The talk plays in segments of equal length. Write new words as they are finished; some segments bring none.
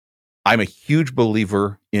I'm a huge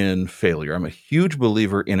believer in failure. I'm a huge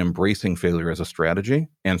believer in embracing failure as a strategy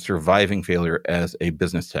and surviving failure as a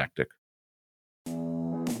business tactic.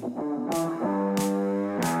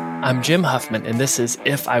 I'm Jim Huffman, and this is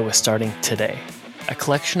If I Was Starting Today, a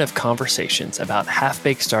collection of conversations about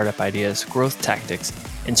half-baked startup ideas, growth tactics,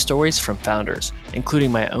 and stories from founders,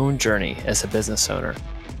 including my own journey as a business owner.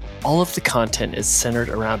 All of the content is centered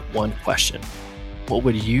around one question. What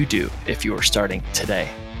would you do if you were starting today?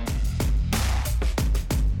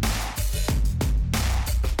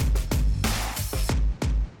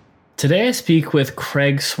 Today, I speak with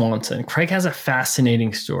Craig Swanson. Craig has a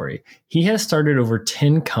fascinating story. He has started over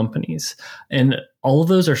 10 companies, and all of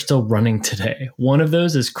those are still running today. One of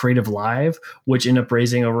those is Creative Live, which ended up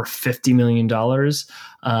raising over $50 million.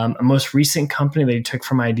 A most recent company that he took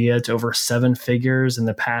from idea to over 7 figures in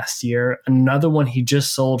the past year. Another one he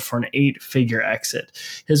just sold for an 8-figure exit.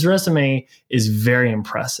 His resume is very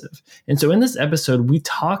impressive. And so in this episode, we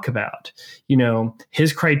talk about,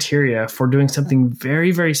 his criteria for doing something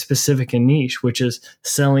very, very specific and niche, which is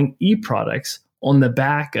selling e-products on the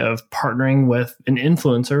back of partnering with an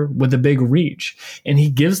influencer with a big reach. And he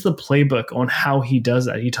gives the playbook on how he does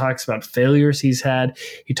that. He talks about failures he's had.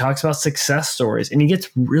 He talks about success stories, and he gets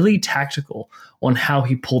really tactical on how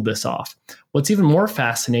he pulled this off. What's even more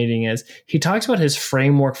fascinating is he talks about his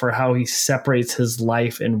framework for how he separates his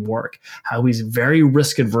life and work, how he's very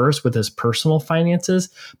risk adverse with his personal finances.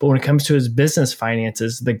 But when it comes to his business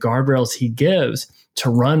finances, the guardrails he gives to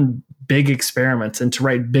run big experiments and to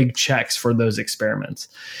write big checks for those experiments.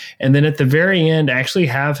 And then at the very end, I actually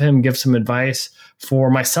have him give some advice for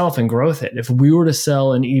myself and Growth It. If we were to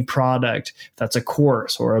sell an e-product, if that's a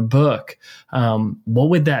course or a book, what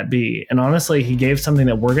would that be? And honestly, he gave something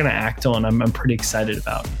that we're going to act on. I'm pretty excited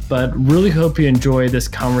about. But really hope you enjoy this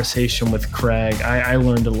conversation with Craig. I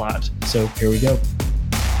learned a lot. So here we go.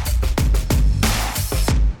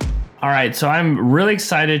 All right, so I'm really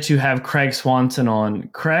excited to have Craig Swanson on.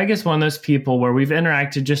 Craig is one of those people where we've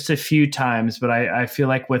interacted just a few times, but I feel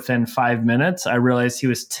like within 5 minutes, I realized he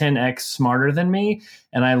was 10x smarter than me,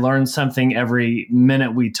 and I learned something every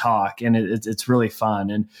minute we talk, and it's really fun.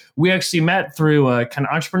 And we actually met through a kind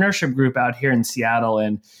of entrepreneurship group out here in Seattle,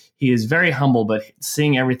 and he is very humble, but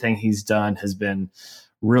seeing everything he's done has been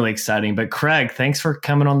really exciting. But Craig, thanks for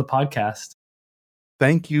coming on the podcast.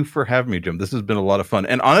 Thank you for having me, Jim. This has been a lot of fun.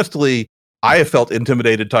 And honestly, I have felt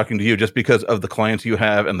intimidated talking to you just because of the clients you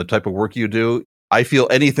have and the type of work you do. I feel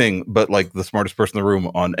anything but like the smartest person in the room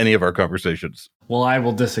on any of our conversations. Well, I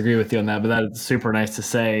will disagree with you on that, but that is super nice to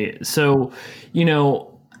say. So,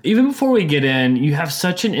 even before we get in, you have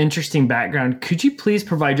such an interesting background. Could you please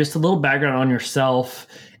provide just a little background on yourself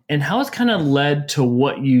and how it's kind of led to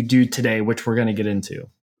what you do today, which we're going to get into?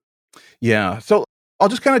 Yeah. So I'll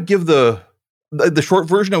just kind of give the short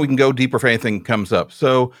version, and we can go deeper if anything comes up.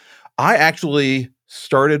 So I actually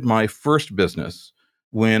started my first business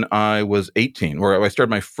when I was 18, where I started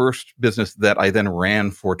my first business that I then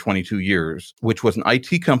ran for 22 years, which was an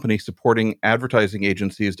IT company supporting advertising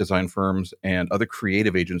agencies, design firms, and other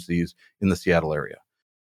creative agencies in the Seattle area.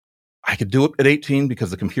 I could do it at 18 because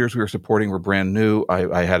the computers we were supporting were brand new. I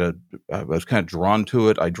was kind of drawn to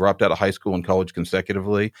it. I dropped out of high school and college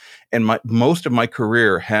consecutively. And most of my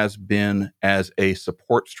career has been as a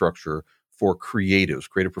support structure for creatives,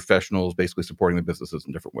 creative professionals, basically supporting the businesses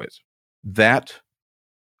in different ways. That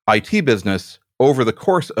IT business, over the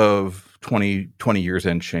course of 20 years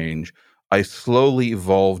and change, I slowly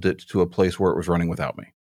evolved it to a place where it was running without me.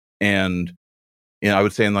 And I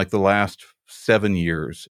would say in like the last 7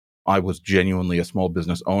 years, I was genuinely a small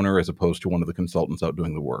business owner as opposed to one of the consultants out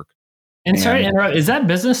doing the work. And sorry to interrupt, is that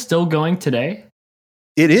business still going today?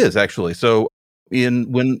 It is actually. So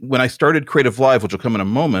when I started Creative Live, which will come in a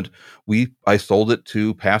moment, I sold it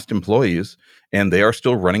to past employees, and they are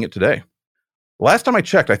still running it today. Last time I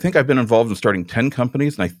checked, I think I've been involved in starting 10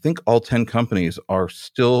 companies, and I think all 10 companies are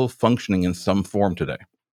still functioning in some form today.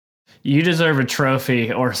 You deserve a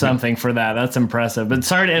trophy or something for that. That's impressive. But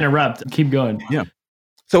sorry to interrupt. Keep going. Yeah.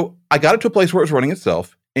 So I got it to a place where it was running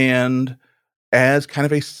itself. And as kind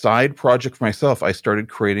of a side project for myself, I started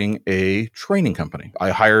creating a training company.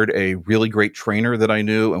 I hired a really great trainer that I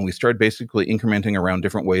knew, and we started basically incrementing around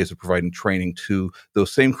different ways of providing training to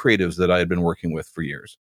those same creatives that I had been working with for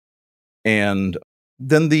years. And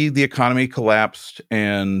then the economy collapsed,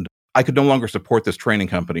 and I could no longer support this training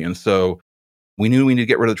company. And so we knew we needed to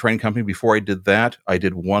get rid of the training company. Before I did that, I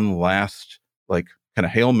did one last kind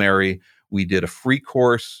of Hail Mary. We did a free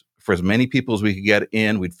course for as many people as we could get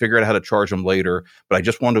in. We'd figure out how to charge them later, but I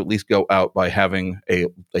just wanted to at least go out by having a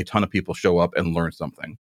ton of people show up and learn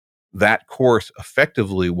something. That course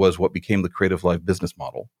effectively was what became the Creative Live business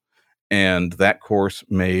model. And that course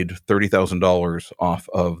made $30,000 off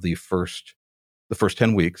of the first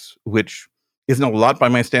 10 weeks, which isn't a lot by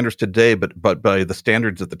my standards today, but by the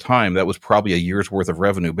standards at the time, that was probably a year's worth of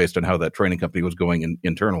revenue based on how that training company was going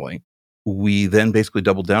internally. We then basically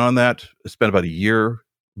doubled down on that, spent about a year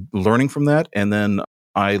learning from that, and then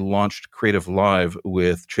I launched Creative Live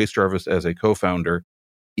with Chase Jarvis as a co-founder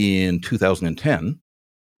in 2010.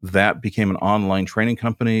 That became an online training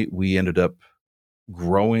company. We ended up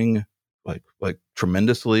growing like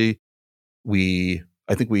tremendously.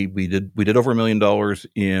 I think we did over $1 million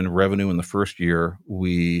in revenue in the first year.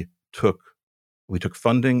 We took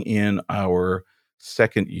funding in our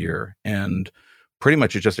second year, and pretty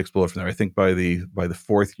much it just exploded from there. I think by the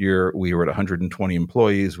fourth year, we were at 120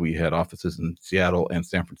 employees. We had offices in Seattle and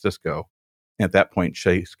San Francisco. And at that point,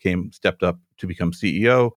 Chase stepped up to become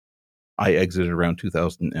CEO. I exited around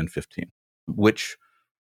 2015, which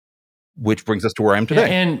brings us to where I am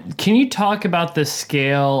today. And can you talk about the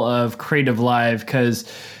scale of Creative Live?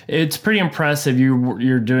 Because it's pretty impressive.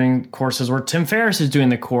 You're doing courses where Tim Ferriss is doing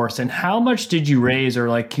the course. And how much did you raise, or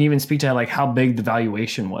like, can you even speak to like how big the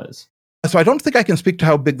valuation was? So I don't think I can speak to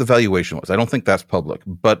how big the valuation was. I don't think that's public,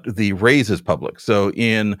 but the raise is public. So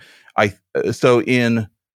in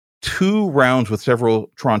 2 rounds with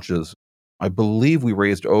several tranches, I believe we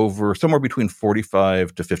raised over somewhere between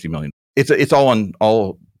 45 to 50 million. It's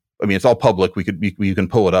all public. You can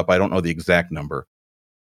pull it up. I don't know the exact number.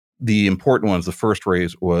 The important ones, the first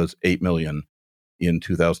raise was 8 million in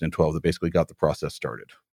 2012 that basically got the process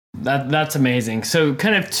started. That's amazing. So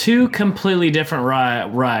kind of 2 completely different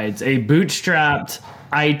rides, a bootstrapped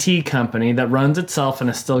IT company that runs itself and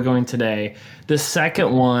is still going today. The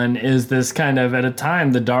second one is this kind of, at a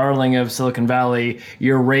time, the darling of Silicon Valley.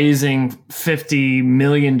 You're raising $50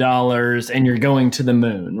 million and you're going to the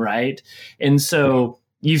moon, right? And so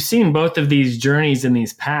you've seen both of these journeys in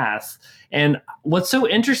these paths. And what's so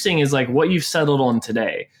interesting is like what you've settled on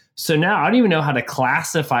today. So now I don't even know how to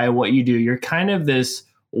classify what you do. You're kind of this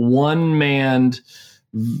one-man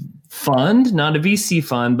fund, not a VC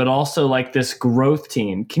fund, but also like this growth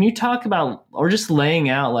team. Can you talk about, or just laying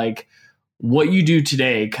out like what you do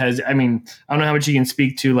today? Because I don't know how much you can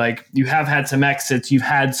speak to, like you have had some exits, you've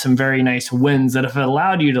had some very nice wins that have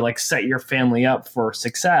allowed you to like set your family up for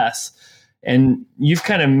success. And you've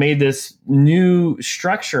kind of made this new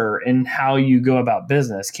structure in how you go about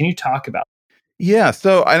business. Can you talk about? Yeah.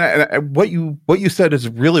 So what you said is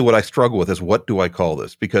really what I struggle with, is what do I call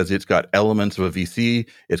this? Because it's got elements of a VC,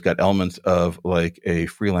 it's got elements of like a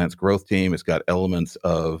freelance growth team, it's got elements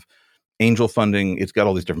of angel funding, it's got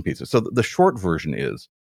all these different pieces. So the short version is,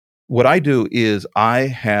 what I do is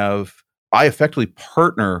I effectively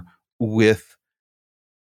partner with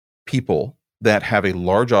people that have a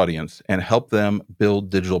large audience and help them build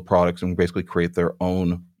digital products and basically create their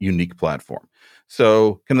own unique platform.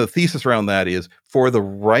 So kind of the thesis around that is, for the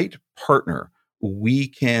right partner, we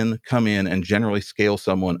can come in and generally scale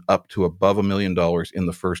someone up to above $1 million in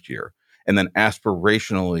the first year, and then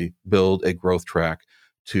aspirationally build a growth track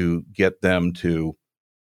to get them to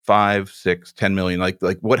 5, 6, 10 million. Like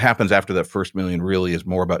what happens after that first million really is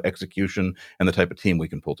more about execution and the type of team we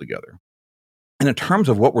can pull together. And in terms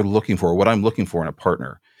of what we're looking for, what I'm looking for in a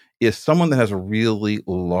partner is someone that has a really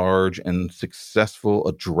large and successful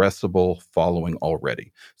addressable following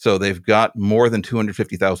already. So they've got more than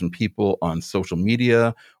 250,000 people on social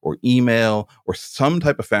media or email or some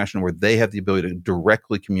type of fashion where they have the ability to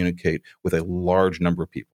directly communicate with a large number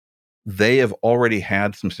of people. They have already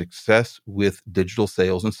had some success with digital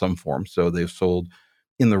sales in some form. So they've sold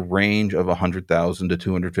in the range of $100,000 to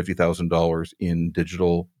 $250,000 in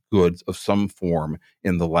digital goods of some form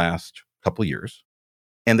in the last couple of years.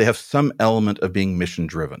 And they have some element of being mission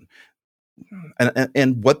driven.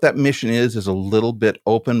 And what that mission is a little bit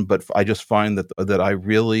open, but I just find that I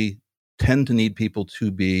really tend to need people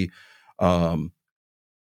to be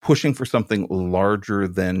pushing for something larger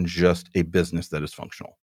than just a business that is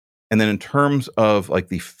functional. And then in terms of like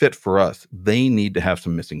the fit for us, they need to have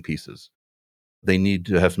some missing pieces. They need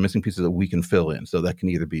to have some missing pieces that we can fill in. So that can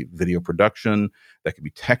either be video production, that can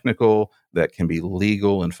be technical, that can be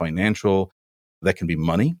legal and financial, that can be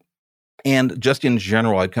money. And just in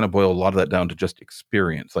general, I'd kind of boil a lot of that down to just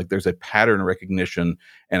experience. Like there's a pattern recognition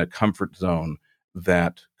and a comfort zone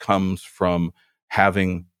that comes from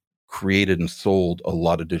having created and sold a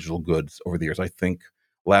lot of digital goods over the years. I think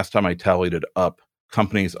last time I tallied it up,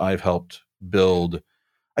 companies I've helped build,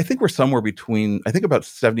 I think we're somewhere between, I think about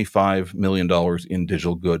 $75 million in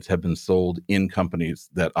digital goods have been sold in companies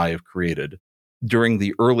that I have created. During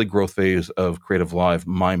the early growth phase of Creative Live,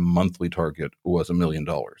 my monthly target was $1 million.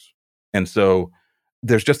 And so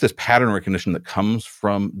there's just this pattern recognition that comes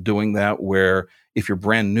from doing that, where if you're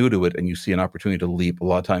brand new to it and you see an opportunity to leap, a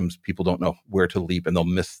lot of times people don't know where to leap and they'll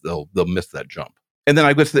miss that jump. And then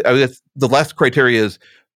I guess the last criteria is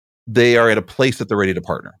they are at a place that they're ready to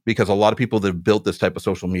partner, because a lot of people that have built this type of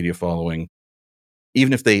social media following,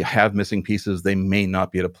 even if they have missing pieces, they may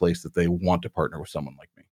not be at a place that they want to partner with someone like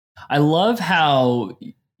me. I love how,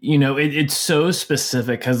 it's so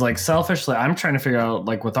specific, because like selfishly, I'm trying to figure out,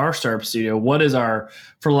 like with our startup studio, what is our,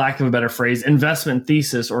 for lack of a better phrase, investment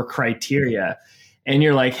thesis or criteria. And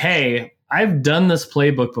you're like, hey, I've done this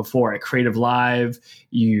playbook before at Creative Live.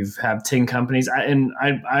 You've have 10 companies. I'm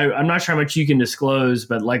not sure how much you can disclose,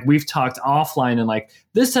 but like we've talked offline, and like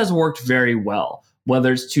this has worked very well,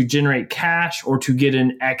 whether it's to generate cash or to get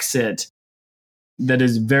an exit that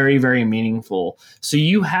is very, very meaningful. So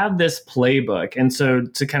you have this playbook. And so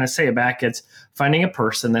to kind of say it back, it's finding a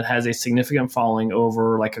person that has a significant following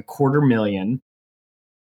over like 250,000,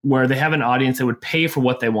 where they have an audience that would pay for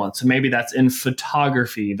what they want. So maybe that's in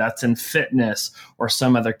photography, that's in fitness, or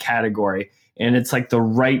some other category. And it's like the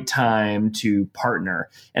right time to partner.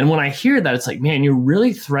 And when I hear that, it's like, man, you're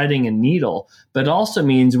really threading a needle. But it also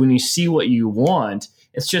means when you see what you want,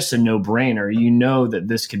 it's just a no-brainer. You know that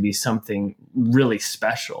this could be something really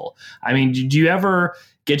special. I mean, do you ever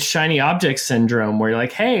get shiny object syndrome where you're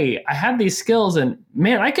like, hey, I have these skills and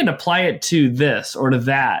man, I can apply it to this or to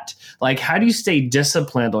that? Like, how do you stay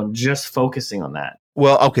disciplined on just focusing on that?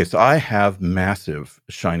 Well, okay, so I have massive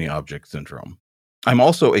shiny object syndrome. I'm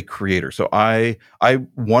also a creator. So I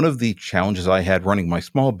one of the challenges I had running my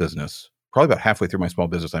small business, probably about halfway through my small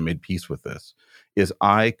business, I made peace with this, is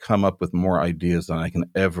I come up with more ideas than I can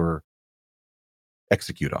ever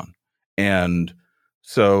execute on. And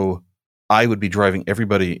so I would be driving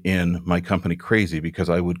everybody in my company crazy because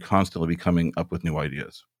I would constantly be coming up with new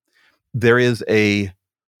ideas. There's a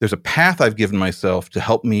path I've given myself to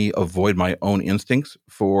help me avoid my own instincts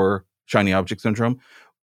for shiny object syndrome,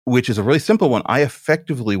 which is a really simple one. I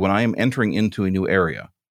effectively, when I am entering into a new area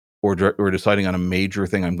or deciding on a major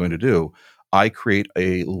thing I'm going to do, I create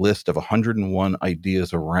a list of 101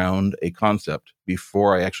 ideas around a concept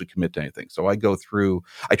before I actually commit to anything. So I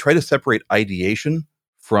try to separate ideation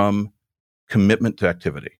from commitment to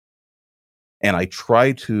activity. And I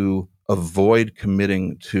try to avoid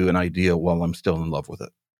committing to an idea while I'm still in love with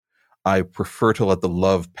it. I prefer to let the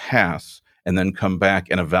love pass and then come back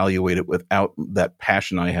and evaluate it without that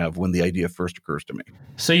passion I have when the idea first occurs to me.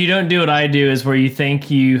 So you don't do what I do, is where you think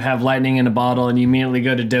you have lightning in a bottle and you immediately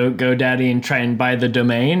go to GoDaddy and try and buy the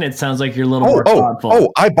domain. It sounds like you're a little more thoughtful.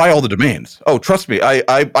 Oh, I buy all the domains. Oh, trust me,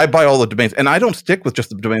 I buy all the domains. And I don't stick with just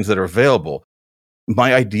the domains that are available.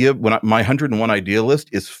 My 101 idea list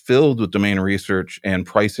is filled with domain research and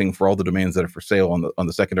pricing for all the domains that are for sale on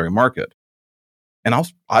the secondary market. And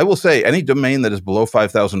I will say any domain that is below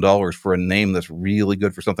 $5,000 for a name that's really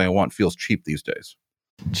good for something I want feels cheap these days.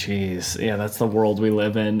 Jeez. Yeah, that's the world we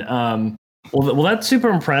live in. Well, that's super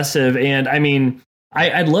impressive. And I mean,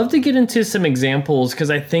 I'd love to get into some examples,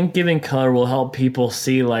 because I think giving color will help people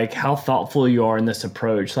see like how thoughtful you are in this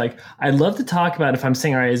approach. Like, I'd love to talk about, if I'm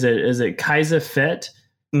saying right, is it Kaisa Fit?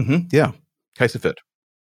 Mm-hmm. Yeah, Kaisa Fit.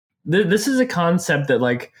 This is a concept that,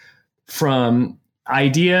 like, from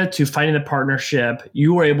idea to finding the partnership,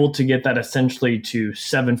 you were able to get that essentially to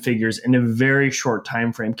 7 figures in a very short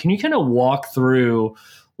time frame. Can you kind of walk through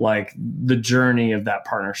like the journey of that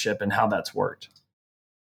partnership and how that's worked?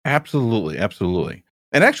 Absolutely.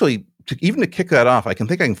 And actually, to kick that off, I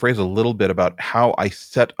can phrase a little bit about how I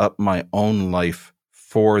set up my own life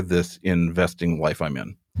for this investing life I'm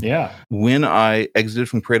in. Yeah. When I exited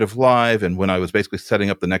from Creative Live and when I was basically setting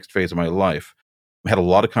up the next phase of my life, I had a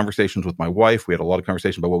lot of conversations with my wife. We had a lot of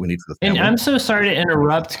conversations about what we need for the family. And I'm so sorry to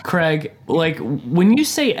interrupt, Craig. Like, when you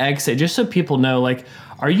say exit, just so people know, like,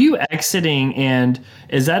 are you exiting, and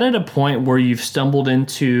is that at a point where you've you've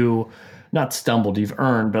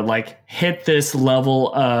earned, but like hit this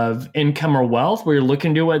level of income or wealth where you're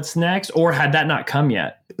looking to do what's next, or had that not come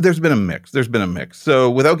yet? There's been a mix.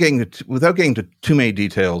 So without getting to too many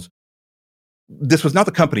details, this was not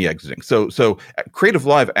the company exiting. So Creative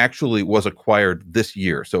Live actually was acquired this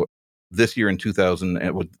year. So this year in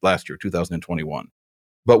last year, 2021.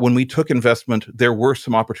 But when we took investment, there were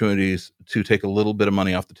some opportunities to take a little bit of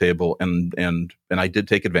money off the table, and I did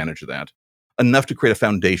take advantage of that, enough to create a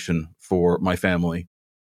foundation for my family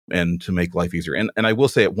and to make life easier. And I will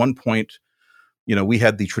say, at one point, we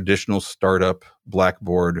had the traditional startup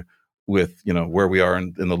blackboard with, where we are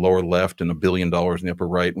in the lower left and $1 billion in the upper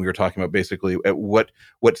right. And we were talking about basically at what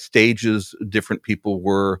stages different people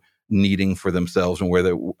were needing for themselves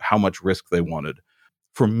and how much risk they wanted.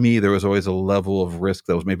 for me, there was always a level of risk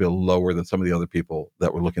that was maybe lower than some of the other people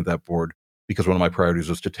that were looking at that board, because one of my priorities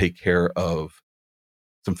was to take care of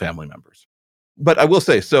some family members. But I will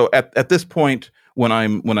say, so at this point, when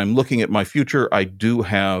I'm looking at my future, I do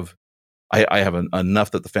have I have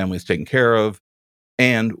enough that the family is taken care of.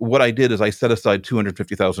 And what I did is I set aside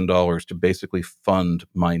 $250,000 to basically fund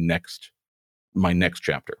my next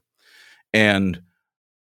chapter. And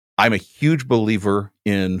I'm a huge believer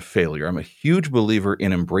in failure. I'm a huge believer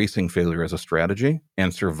in embracing failure as a strategy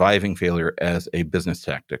and surviving failure as a business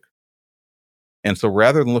tactic. And so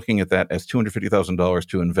rather than looking at that as $250,000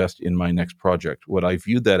 to invest in my next project, what I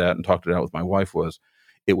viewed that at and talked it out with my wife was,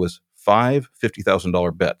 it was five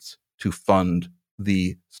 $50,000 bets to fund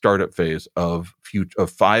the startup phase of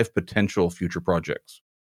five potential future projects.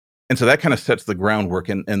 And so that kind of sets the groundwork.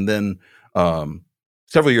 And then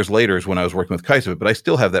several years later is when I was working with Kaisavit, but I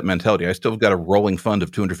still have that mentality. I still got a rolling fund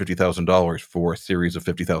of $250,000 for a series of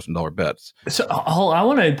 $50,000 bets. So I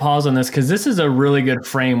want to pause on this, because this is a really good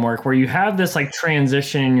framework where you have this like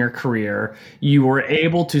transition in your career. You were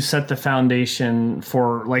able to set the foundation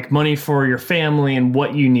for like money for your family and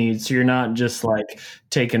what you need. So you're not just like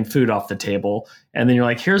taking food off the table. And then you're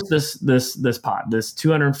like, here's this pot, this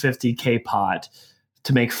 $250K pot,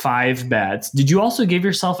 to make five bets. Did you also give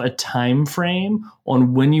yourself a time frame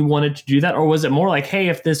on when you wanted to do that? Or was it more like, hey,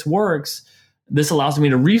 if this works, this allows me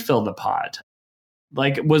to refill the pot?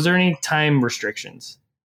 Like, was there any time restrictions?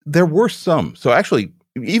 There were some. So actually,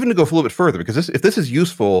 even to go a little bit further, because if this is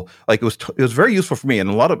useful, like it was very useful for me. And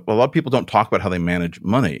a lot of people don't talk about how they manage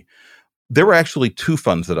money. There were actually two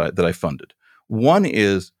funds that I funded. One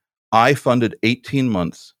is I funded 18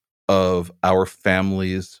 months of our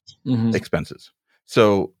family's expenses.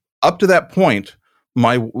 So up to that point,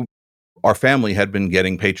 our family had been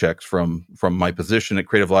getting paychecks from my position at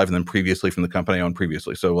Creative Live, and then previously from the company I owned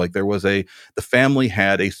previously. So like the family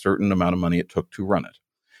had a certain amount of money it took to run it.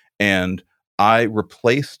 And I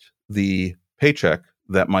replaced the paycheck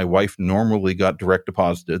that my wife normally got direct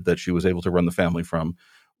deposited, that she was able to run the family from,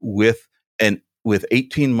 with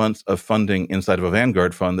 18 months of funding inside of a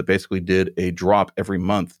Vanguard fund that basically did a drop every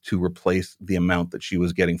month to replace the amount that she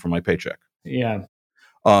was getting from my paycheck. Yeah.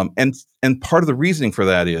 And part of the reasoning for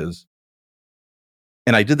that is,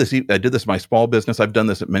 and I did this in my small business, I've done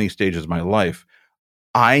this at many stages of my life,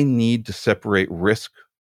 I need to separate risk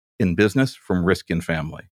in business from risk in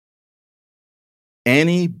family.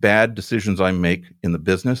 Any bad decisions I make in the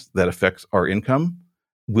business that affects our income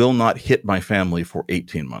will not hit my family for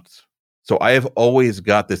 18 months. So I have always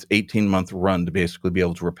got this 18-month run to basically be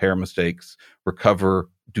able to repair mistakes, recover,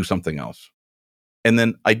 do something else. And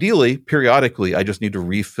then ideally, periodically, I just need to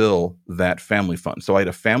refill that family fund. So I had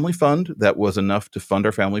a family fund that was enough to fund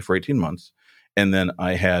our family for 18 months. And then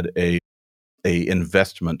I had a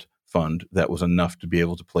investment fund that was enough to be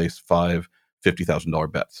able to place five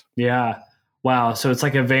 $50,000 bets. Yeah. Wow. So it's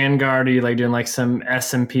like a Vanguard, or you like doing like some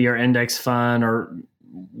S&P or index fund or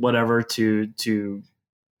whatever to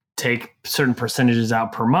take certain percentages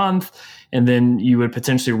out per month. And then you would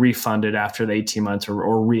potentially refund it after the 18 months or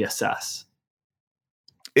reassess.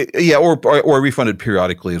 Or refunded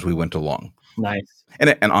periodically as we went along. Nice.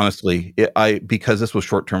 And honestly, because this was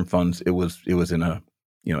short-term funds, it was in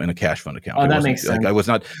a cash fund account. Oh, that makes sense. Like I was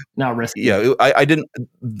not risky. Yeah, I didn't.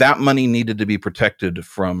 That money needed to be protected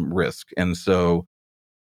from risk, and so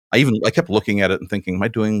I kept looking at it and thinking, am I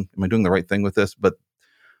doing the right thing with this? But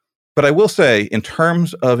I will say, in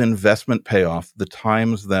terms of investment payoff, the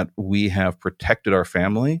times that we have protected our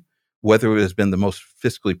family, whether it has been the most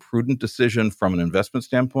fiscally prudent decision from an investment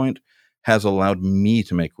standpoint, has allowed me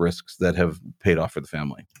to make risks that have paid off for the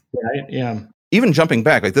family. Right. Yeah. Even jumping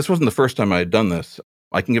back, like this wasn't the first time I had done this.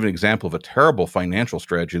 I can give an example of a terrible financial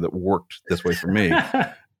strategy that worked this way for me.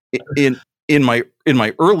 in my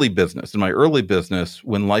early business,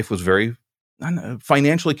 when life was very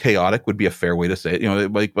financially chaotic, would be a fair way to say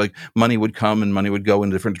it. Like money would come and money would go in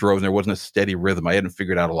different droves, and there wasn't a steady rhythm. I hadn't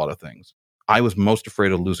figured out a lot of things. I was most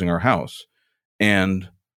afraid of losing our house, and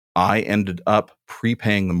I ended up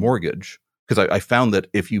prepaying the mortgage, because I found that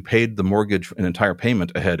if you paid the mortgage an entire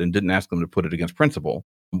payment ahead and didn't ask them to put it against principal,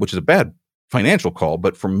 which is a bad financial call,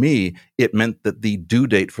 but for me, it meant that the due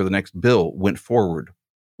date for the next bill went forward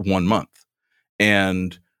 1 month.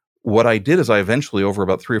 And what I did is I eventually, over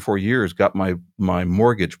about 3 or 4 years, got my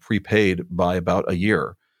mortgage prepaid by about a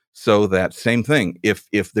year. So that same thing,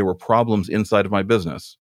 if there were problems inside of my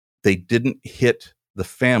business, they didn't hit the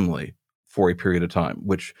family for a period of time,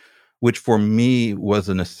 which for me was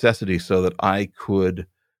a necessity so that I could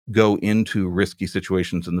go into risky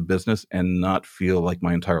situations in the business and not feel like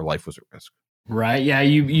my entire life was at risk. Right. Yeah.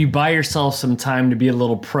 You buy yourself some time to be a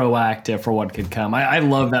little proactive for what could come. I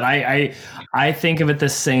love that. I think of it the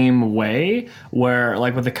same way where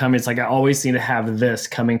like with the company, it's like I always need to have this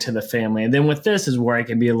coming to the family. And then with this is where I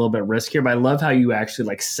can be a little bit riskier. But I love how you actually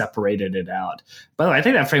like separated it out. By the way, I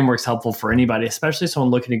think that framework's helpful for anybody, especially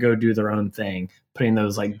someone looking to go do their own thing, putting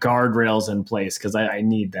those like guardrails in place because I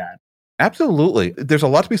need that. Absolutely. There's a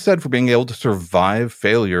lot to be said for being able to survive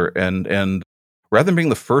failure and rather than being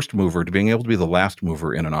the first mover to being able to be the last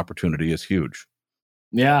mover in an opportunity is huge.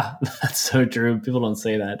 Yeah, that's so true. People don't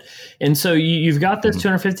say that. And so you've got this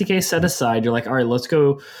 250K set aside. You're like, all right, let's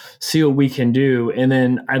go see what we can do. And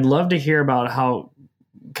then I'd love to hear about how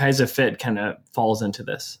Kaisa-Fit kind of falls into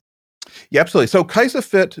this. Yeah, absolutely. So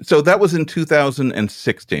Kaisa-Fit, so that was in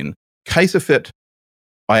 2016. Kaisa-Fit,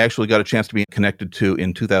 I actually got a chance to be connected to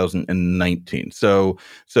in 2019. So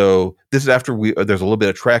this is after there's a little bit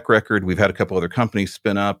of track record. We've had a couple other companies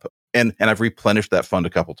spin up, and I've replenished that fund a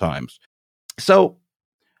couple times. So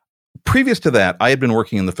previous to that, I had been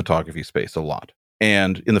working in the photography space a lot.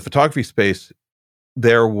 And in the photography space,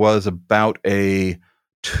 there was about a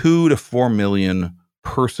 2 to 4 million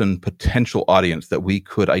person potential audience that we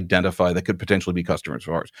could identify that could potentially be customers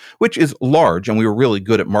of ours, which is large. And we were really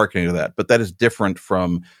good at marketing to that. But that is different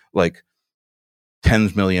from like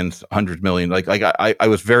tens millions, hundreds million. Like I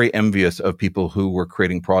was very envious of people who were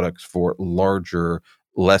creating products for larger,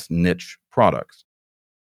 less niche products.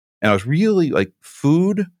 And I was really like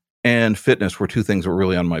food and fitness were two things that were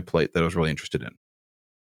really on my plate that I was really interested in.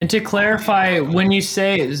 And to clarify, when you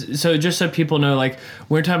say, so just so people know, like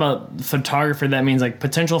when we're talking about photographer, that means like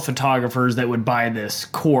potential photographers that would buy this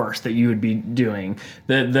course that you would be doing.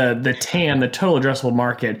 The TAM, the total addressable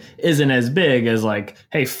market, isn't as big as like,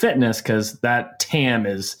 hey, fitness, because that TAM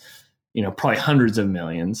is, probably hundreds of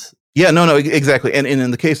millions. Yeah, no, exactly. And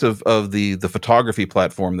in the case of the photography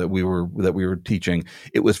platform that we were teaching,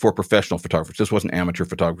 it was for professional photographers. This wasn't amateur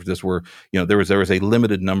photographers. This were, there was a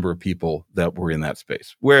limited number of people that were in that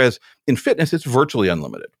space. Whereas in fitness, it's virtually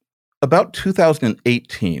unlimited. About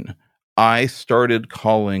 2018, I started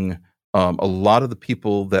calling a lot of the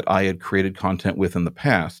people that I had created content with in the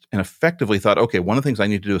past and effectively thought, okay, one of the things I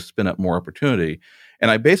need to do is spin up more opportunity. And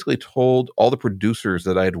I basically told all the producers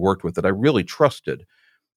that I had worked with that I really trusted,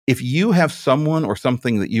 if you have someone or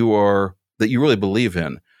something that you really believe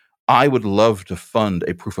in, I would love to fund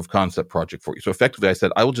a proof of concept project for you. So effectively, I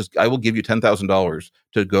said, I will give you $10,000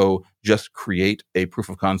 to go just create a proof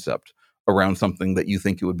of concept around something that you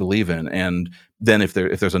think you would believe in, and then if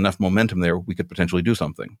there's enough momentum there, we could potentially do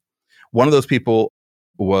something. One of those people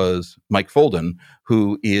was Mike Folden,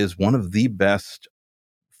 who is one of the best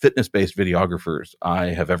fitness-based videographers I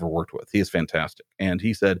have ever worked with. He is fantastic. And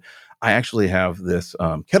he said, I actually have this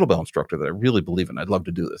kettlebell instructor that I really believe in. I'd love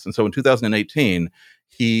to do this. And so in 2018,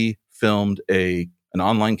 he filmed an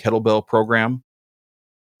online kettlebell program,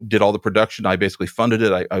 did all the production. I basically funded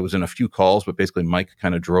it. I was in a few calls, but basically Mike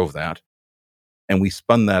kind of drove that. And we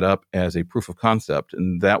spun that up as a proof of concept.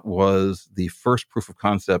 And that was the first proof of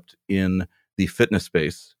concept in the fitness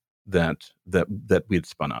space that we had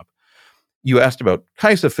spun up. You asked about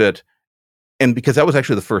Kaisa-Fit, and because that was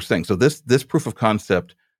actually the first thing. So this proof of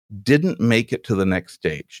concept didn't make it to the next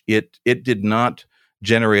stage. It did not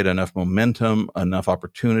generate enough momentum, enough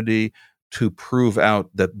opportunity to prove out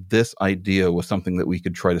that this idea was something that we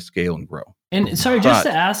could try to scale and grow. And sorry, just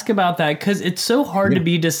to ask about that, because it's so hard to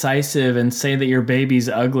be decisive and say that your baby's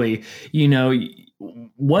ugly.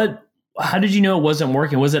 How did you know it wasn't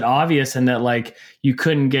working? Was it obvious in that like you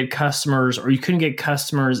couldn't get customers, or you couldn't get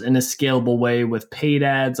customers in a scalable way with paid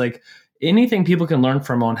ads? Like anything people can learn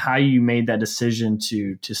from on how you made that decision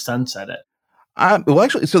to sunset it? Well,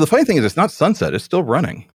 actually, so the funny thing is, it's not sunset; it's still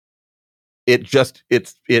running. It's just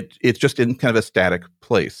in kind of a static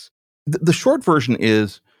place. The short version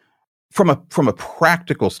is, from a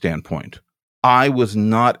practical standpoint, I was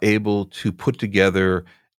not able to put together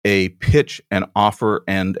a pitch and offer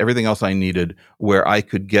and everything else I needed where I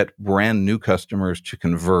could get brand new customers to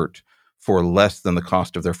convert for less than the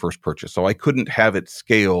cost of their first purchase. So I couldn't have it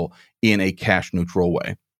scale in a cash neutral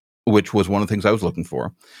way, which was one of the things I was looking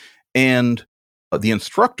for. And the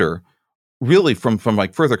instructor, really from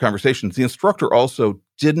like further conversations, the instructor also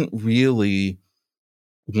didn't really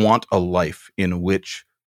want a life in which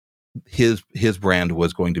his brand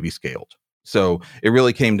was going to be scaled. So it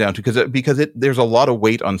really came down to, because there's a lot of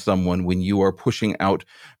weight on someone when you are pushing out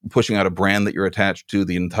a brand that you're attached to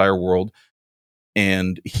the entire world.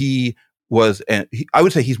 And I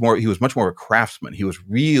would say he was much more a craftsman. He was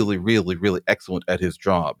really, really, really excellent at his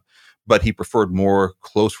job, but he preferred more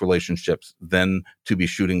close relationships than to be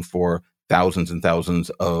shooting for thousands and thousands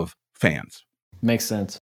of fans. Makes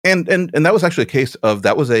sense. And that was actually a case of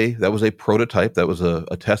that was a prototype, that was a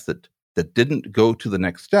test that didn't go to the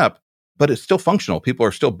next step, but it's still functional. People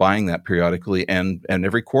are still buying that periodically, and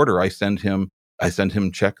every quarter I send him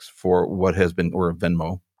checks for what has been, or a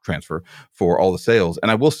Venmo transfer for all the sales. And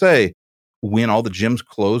I will say, when all the gyms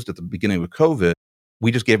closed at the beginning of COVID,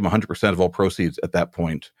 we just gave him 100% of all proceeds at that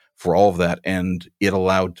point for all of that, and it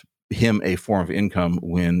allowed him a form of income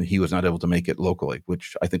when he was not able to make it locally,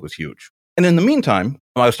 which I think was huge. And in the meantime,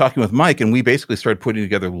 I was talking with Mike, and we basically started putting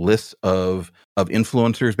together lists of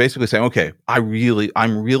influencers, basically saying, okay, I'm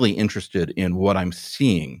really interested in what I'm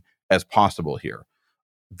seeing as possible here.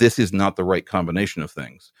 This is not the right combination of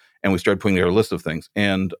things. And we started putting together a list of things.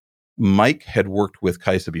 And Mike had worked with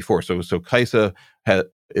Kaisa before. So Kaisa had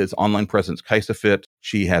its online presence, Kaisa Fit.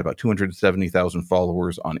 She had about 270,000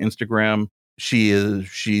 followers on Instagram.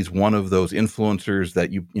 She's one of those influencers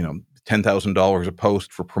that you know, $10,000 a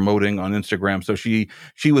post for promoting on Instagram. So she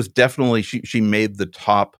was definitely, she made the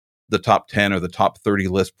top 10 or the top 30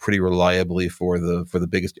 list pretty reliably for the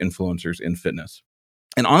biggest influencers in fitness.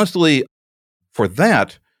 And honestly, for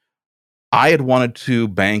that, I had wanted to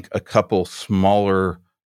bank a couple smaller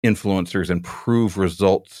influencers and prove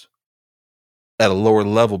results at a lower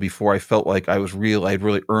level before I felt like I'd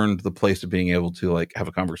really earned the place of being able to like have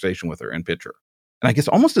a conversation with her and pitch her. And I guess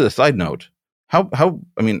almost as a side note, how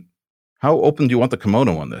open do you want the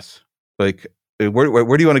kimono on this? Like,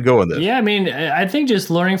 where do you want to go on this? Yeah, I mean, I think just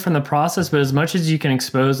learning from the process, but as much as you can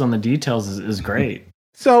expose on the details is great.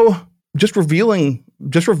 So just revealing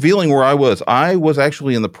where I was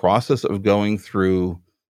actually in the process of going through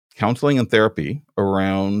counseling and therapy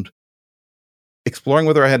around exploring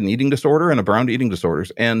whether I had an eating disorder and a bound eating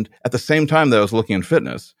disorders. And at the same time that I was looking in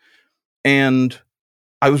fitness. And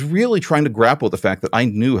I was really trying to grapple with the fact that I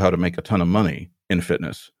knew how to make a ton of money in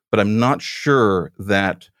fitness, but I'm not sure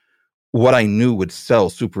that what I knew would sell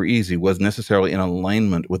super easy was necessarily in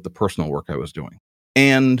alignment with the personal work I was doing.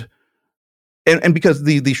 And because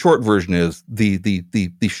the short version is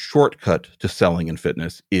the shortcut to selling in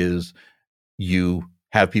fitness is you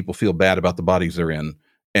have people feel bad about the bodies they're in,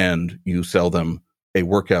 and you sell them a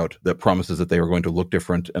workout that promises that they are going to look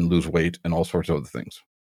different and lose weight and all sorts of other things.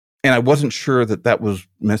 And I wasn't sure that was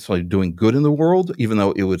necessarily doing good in the world, even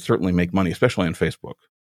though it would certainly make money, especially on Facebook.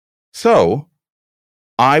 So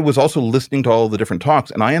I was also listening to all the different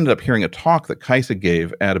talks, and I ended up hearing a talk that Kaisa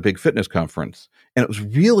gave at a big fitness conference, and it was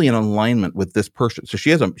really in alignment with this person. So she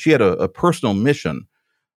had a personal mission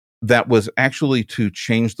that was actually to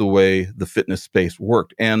change the way the fitness space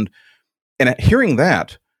worked. And at hearing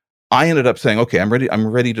that, I ended up saying, okay, I'm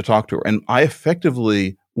ready to talk to her. And I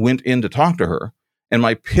effectively went in to talk to her. And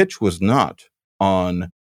my pitch was not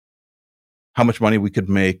on how much money we could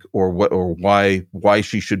make or why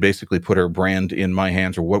she should basically put her brand in my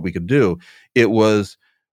hands or what we could do. It was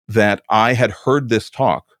that I had heard this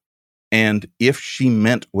talk, and if she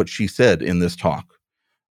meant what she said in this talk,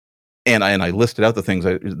 and I listed out the things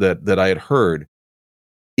that I had heard,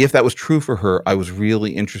 if that was true for her, I was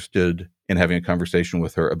really interested in having a conversation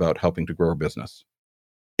with her about helping to grow her business.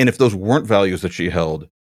 And if those weren't values that she held,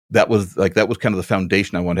 that was kind of the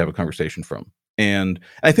foundation I wanted to have a conversation from. And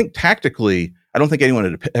I think tactically, I don't think anyone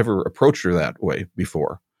had ever approached her that way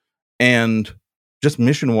before. And just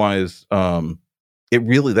mission wise, it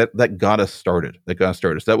really, that got us started.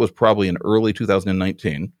 So that was probably in early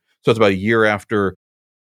 2019. So it's about a year after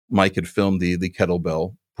Mike had filmed the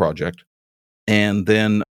Kettlebell project. And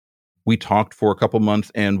then we talked for a couple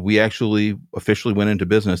months, and we actually officially went into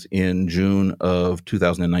business in June of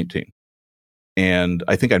 2019. And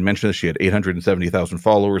I think I mentioned this, she had 870,000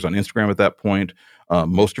 followers on Instagram at that point.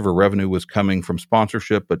 Most of her revenue was coming from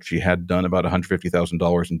sponsorship, but she had done about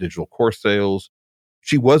 $150,000 in digital course sales.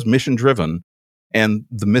 She was mission driven, and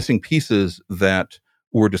the missing pieces that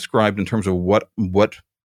were described in terms of what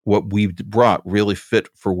we brought really fit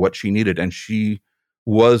for what she needed. And she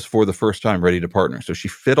was, for the first time, ready to partner. So she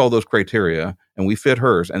fit all those criteria, and we fit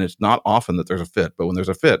hers. And it's not often that there's a fit, but when there's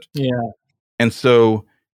a fit. Yeah. And so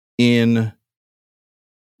in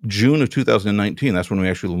June of 2019, that's when we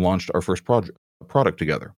actually launched our first product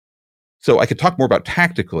together. So I could talk more about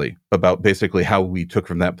tactically about basically how we took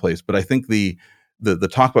from that place. But I think the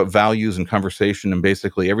talk about values and conversation and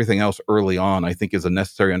basically everything else early on, I think is a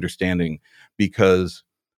necessary understanding, because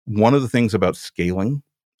one of the things about scaling,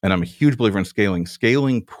 and I'm a huge believer in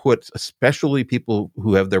scaling puts, especially people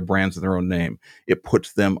who have their brands in their own name, it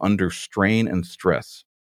puts them under strain and stress.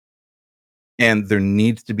 And there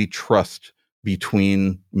needs to be trust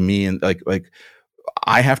between me and like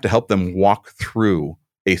I have to help them walk through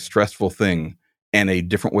a stressful thing and a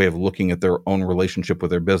different way of looking at their own relationship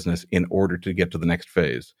with their business in order to get to the next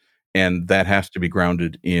phase. And that has to be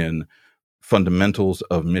grounded in fundamentals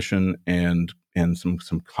of mission and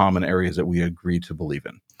some common areas that we agree to believe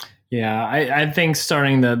in. Yeah, I think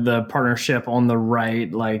starting the partnership on the right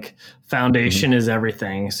like foundation is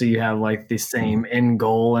everything. So you have like the same end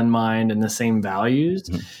goal in mind and the same values.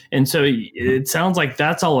 And so it sounds like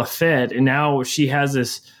that's all a fit. And now she has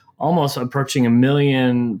this almost approaching 1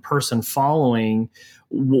 million person following.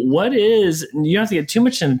 What is, you don't have to get too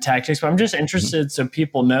much into tactics, but I'm just interested so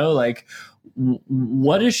people know, like,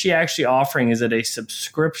 what is she actually offering? Is it a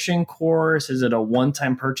subscription course? Is it a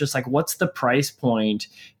one-time purchase? Like, what's the price point?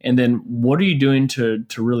 And then what are you doing to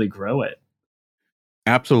really grow it?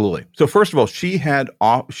 Absolutely. So first of all, she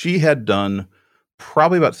had done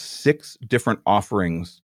probably about 6 different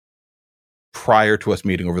offerings prior to us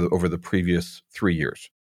meeting over the previous 3 years.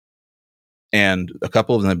 And a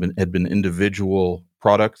couple of them had been individual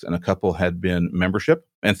products, and a couple had been membership.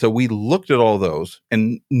 And so we looked at all those.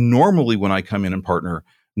 And normally when I come in and partner,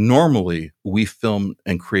 normally we film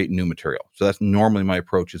and create new material. So that's normally my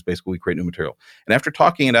approach, is basically we create new material. And after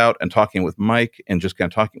talking it out and talking with Mike and just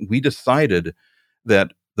kind of talking, we decided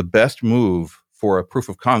that the best move for a proof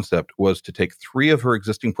of concept was to take 3 of her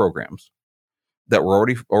existing programs that were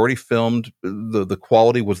already filmed. The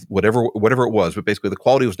quality was whatever it was, but basically the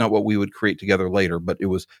quality was not what we would create together later, but it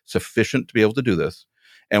was sufficient to be able to do this.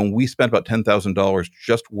 And we spent about $10,000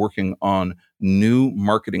 just working on new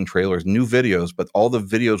marketing trailers, new videos, but all the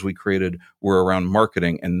videos we created were around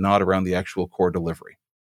marketing and not around the actual core delivery.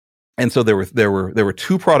 And so there were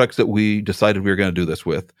 2 products that we decided we were going to do this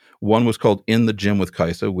with. One was called In the Gym with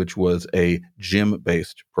Kaisa, which was a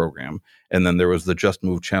gym-based program. And then there was the Just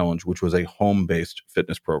Move Challenge, which was a home-based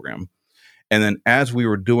fitness program. And then as we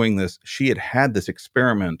were doing this, she had this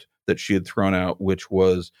experiment that she had thrown out, which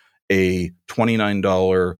was a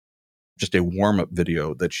 $29, just a warm-up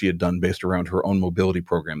video that she had done based around her own mobility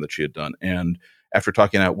program that she had done. And after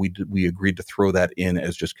talking out, we agreed to throw that in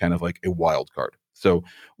as just kind of like a wild card. So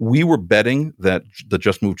we were betting that the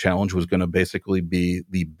Just Move Challenge was going to basically be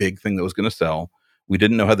the big thing that was going to sell. We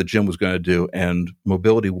didn't know how the gym was going to do. And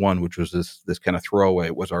Mobility One, which was this kind of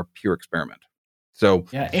throwaway, was our pure experiment. So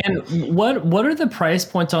yeah, and what are the price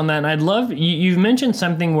points on that? And I'd love, you've mentioned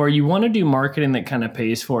something where you want to do marketing that kind of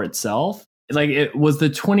pays for itself. Like, it was the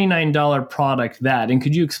 $29 product that, and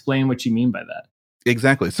could you explain what you mean by that?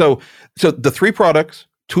 Exactly. So the 3 products,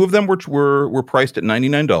 2 of them were priced at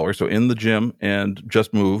 $99. So In the Gym and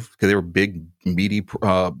Just Move, because they were big, meaty.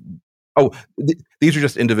 These are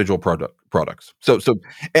just individual products. So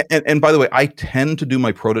and by the way, I tend to do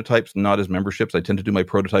my prototypes not as memberships. I tend to do my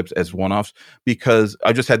prototypes as one-offs, because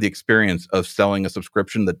I just had the experience of selling a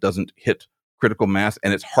subscription that doesn't hit critical mass,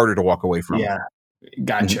 and it's harder to walk away from. Yeah.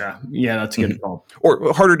 Gotcha. Yeah, that's a good call.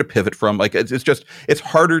 Or harder to pivot from. Like, it's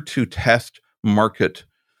harder to test market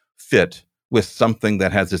fit with something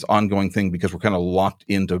that has this ongoing thing, because we're kind of locked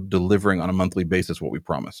into delivering on a monthly basis what we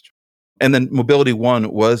promised. And then Mobility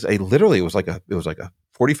One was it was like a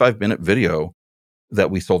 45-minute video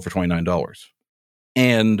that we sold for $29.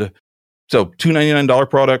 And so 2 $99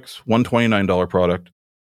 products, one $29 product.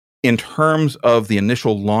 In terms of the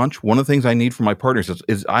initial launch, one of the things I need from my partners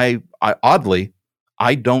is I oddly,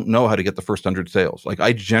 I don't know how to get the first 100 sales. Like,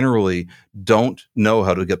 I generally don't know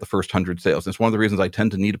how to get the first 100 sales. It's one of the reasons I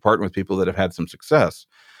tend to need to partner with people that have had some success,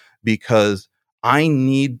 because I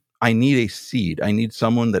need a seed. I need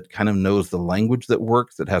someone that kind of knows the language that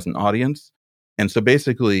works, that has an audience. And so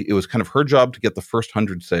basically it was kind of her job to get the first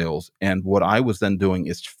 100 sales. And what I was then doing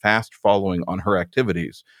is fast following on her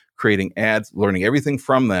activities, creating ads, learning everything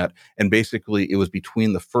from that. And basically it was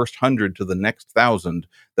between the first 100 to the next 1,000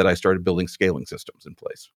 that I started building scaling systems in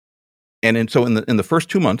place. And so in the first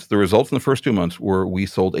 2 months, the results in the first 2 months were we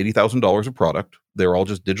sold $80,000 of product. They're all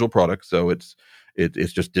just digital products. So it's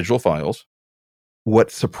just digital files.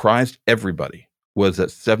 What surprised everybody was that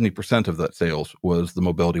 70% of that sales was the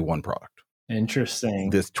Mobility One product. Interesting.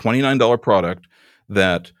 This $29 product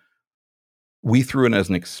that we threw in as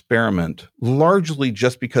an experiment, largely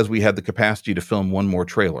just because we had the capacity to film one more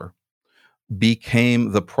trailer,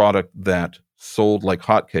 became the product that sold like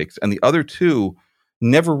hotcakes. And the other 2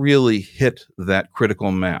 never really hit that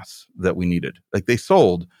critical mass that we needed. Like, they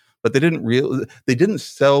sold, but they didn't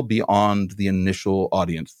sell beyond the initial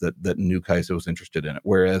audience that knew Kaisa was interested in it.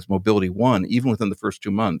 Whereas Mobility One, even within the first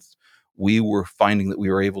 2 months, we were finding that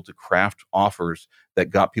we were able to craft offers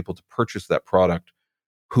that got people to purchase that product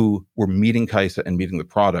who were meeting Kaisa and meeting the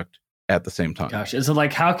product at the same time. Gosh, so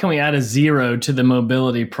like, how can we add a 0 to the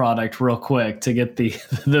mobility product real quick to get the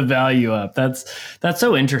value up? That's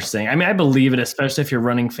so interesting. I mean, I believe it, especially if you're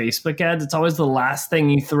running Facebook ads. It's always the last thing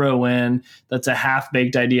you throw in that's a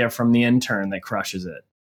half-baked idea from the intern that crushes it.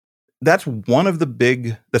 that's one of the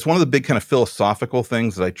big kind of philosophical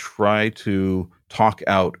things that I try to talk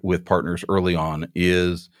out with partners early on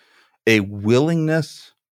is a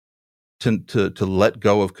willingness to let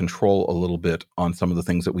go of control a little bit on some of the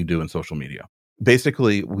things that we do in social media.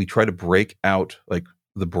 Basically, we try to break out like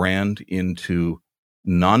the brand into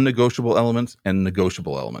non-negotiable elements and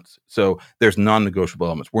negotiable elements. So there's non-negotiable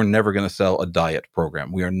elements. We're never going to sell a diet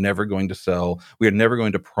program. We are never going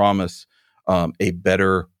to promise a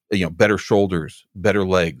better, better shoulders, better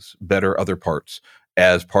legs, better other parts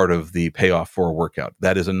as part of the payoff for a workout.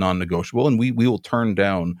 That is a non-negotiable, and we will turn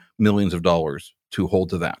down millions of dollars to hold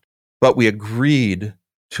to that. But we agreed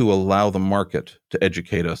to allow the market to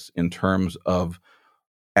educate us in terms of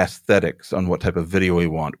aesthetics on what type of video we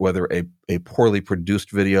want, whether a poorly produced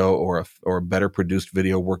video or a better produced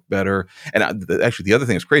video work better. And actually, the other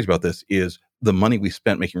thing that's crazy about this is the money we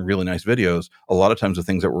spent making really nice videos. A lot of times, the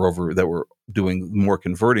things that were doing more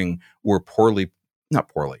converting were not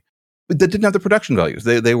poorly, but that didn't have the production values.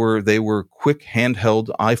 They were quick handheld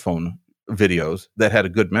iPhone videos that had a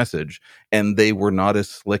good message, and they were not as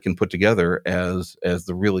slick and put together as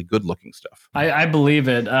the really good looking stuff. I believe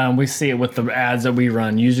it. We see it with the ads that we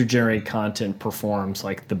run. User generated content performs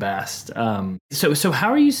like the best. So how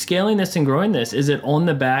are you scaling this and growing this? Is it on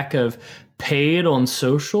the back of paid on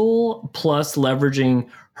social plus leveraging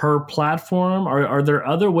her platform? Are there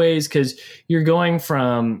other ways? Because you're going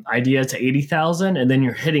from idea to 80,000 and then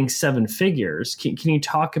you're hitting 7 figures. Can you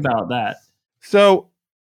talk about that? So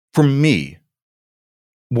for me,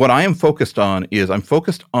 what I am focused on is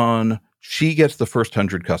she gets the first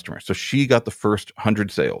 100 customers. So she got the first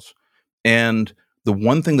 100 sales. And the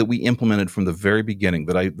one thing that we implemented from the very beginning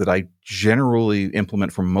that I generally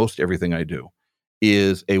implement for most everything I do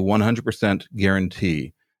is a 100%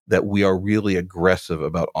 guarantee that we are really aggressive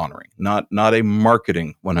about honoring. Not a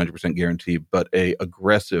marketing 100% guarantee, but a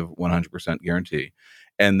aggressive 100% guarantee.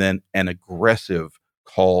 And then an aggressive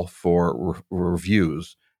call for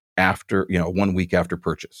reviews after, 1 week after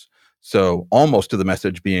purchase. So almost to the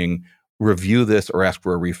message being review this or ask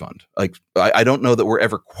for a refund. Like, I don't know that we're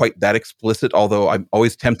ever quite that explicit, although I'm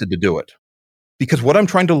always tempted to do it. Because what I'm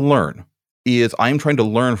trying to learn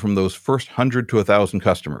from those first 100 to 1,000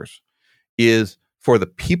 customers is for the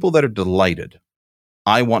people that are delighted,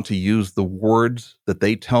 I want to use the words that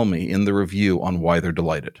they tell me in the review on why they're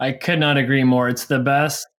delighted. I could not agree more. It's the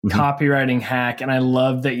best copywriting hack, and I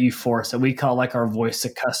love that you force it. We call it like our voice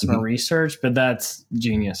of customer research, but that's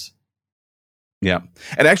genius. Yeah.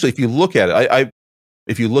 And actually, if you look at it, I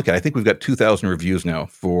think we've got 2,000 reviews now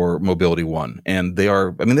for Mobility One, and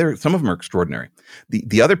some of them are extraordinary.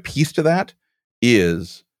 The other piece to that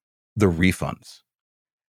is the refunds.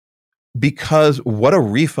 Because what a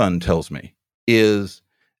refund tells me is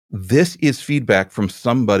this is feedback from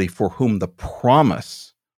somebody for whom the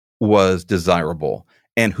promise was desirable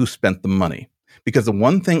and who spent the money. Because the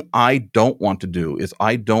one thing I don't want to do is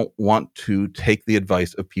I don't want to take the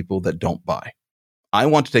advice of people that don't buy. I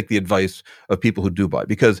want to take the advice of people who do buy.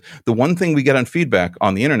 Because the one thing we get on feedback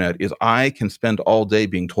on the internet is I can spend all day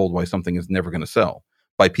being told why something is never going to sell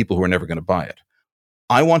by people who are never going to buy it.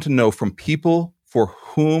 I want to know from people for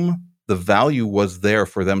whom the value was there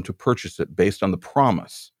for them to purchase it based on the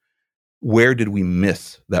promise. Where did we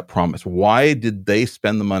miss that promise? Why did they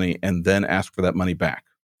spend the money and then ask for that money back?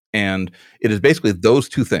 And it is basically those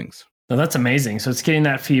two things. No, that's amazing. So it's getting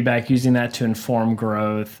that feedback, using that to inform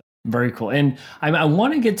growth. Very cool. And I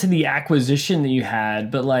want to get to the acquisition that you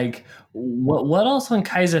had, but like, what else on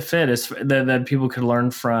Kaizafit is that people could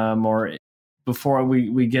learn from, or before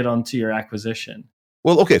we get onto your acquisition?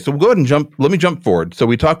 Well, okay, so we'll go ahead and let me jump forward. So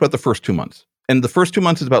we talked about the first 2 months, and the first 2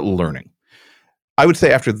 months is about learning. I would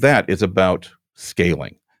say after that is about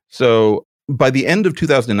scaling. So by the end of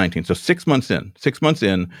 2019, so 6 months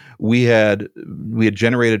in, we had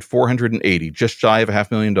generated 480, just shy of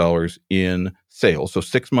 $500,000 in sales. So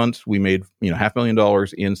 6 months, we made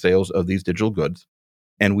 $500,000 in sales of these digital goods,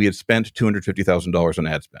 and we had spent $250,000 on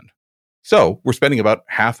ad spend. So we're spending about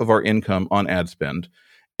half of our income on ad spend,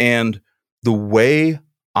 and the way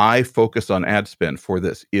I focus on ad spend for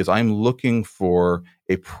this is I'm looking for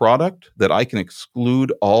a product that I can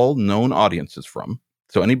exclude all known audiences from.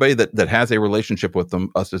 So anybody that has a relationship with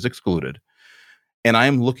us is excluded. And I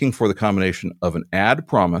am looking for the combination of an ad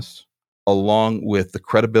promise along with the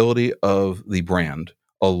credibility of the brand,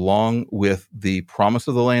 along with the promise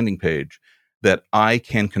of the landing page, that I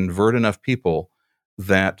can convert enough people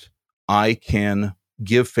that I can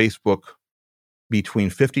give Facebook between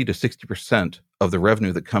 50 to 60% of the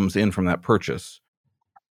revenue that comes in from that purchase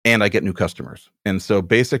and I get new customers. And so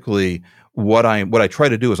basically what I try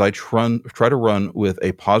to do is I try to run with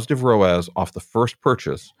a positive ROAS off the first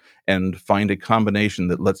purchase and find a combination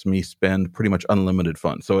that lets me spend pretty much unlimited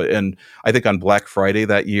funds. So, and I think on Black Friday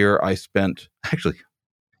that year, I spent actually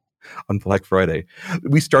on Black Friday,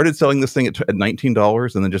 we started selling this thing at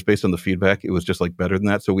 $19, and then just based on the feedback, it was just like better than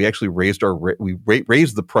that. So we actually raised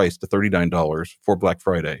raised the price to $39 for Black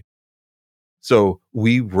Friday. So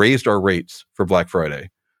we raised our rates for Black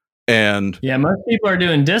Friday. And yeah, most people are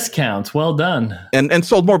doing discounts. Well done. And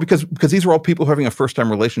sold more because these are all people having a first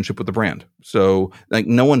time relationship with the brand. So like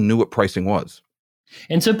no one knew what pricing was.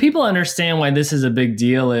 And so people understand why this is a big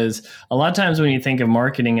deal. Is a lot of times when you think of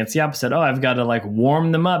marketing, it's the opposite. Oh, I've got to like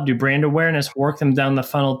warm them up, do brand awareness, work them down the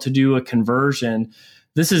funnel to do a conversion.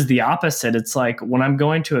 This is the opposite. It's like when I'm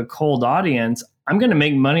going to a cold audience, I'm going to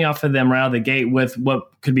make money off of them right out of the gate with what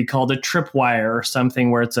could be called a tripwire or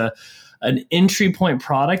something where it's an entry point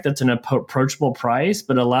product that's an approachable price,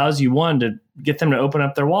 but allows you, one, to get them to open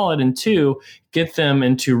up their wallet, and two, get them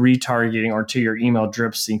into retargeting or to your email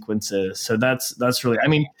drip sequences. So that's really, I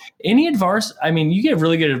mean, any advice, I mean, you give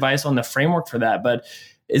really good advice on the framework for that, but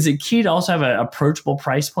is it key to also have an approachable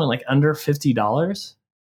price point, like under $50?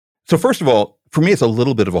 So first of all, for me, it's a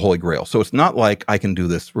little bit of a holy grail. So it's not like I can do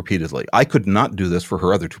this repeatedly. I could not do this for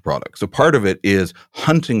her other two products. So part of it is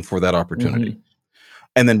hunting for that opportunity. Mm-hmm.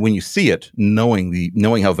 And then when you see it, knowing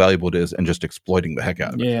how valuable it is and just exploiting the heck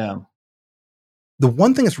out of it. Yeah. The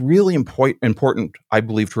one thing that's really important, I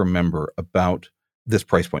believe, to remember about this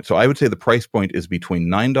price point. So I would say the price point is between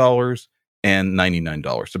 $9 and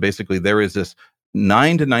 $99. So basically there is this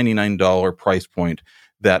 $9 to $99 price point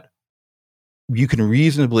that you can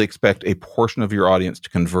reasonably expect a portion of your audience to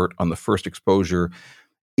convert on the first exposure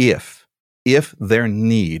if their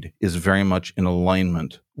need is very much in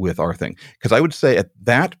alignment with our thing. Because I would say at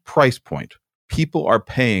that price point, people are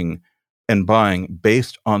paying and buying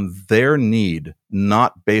based on their need,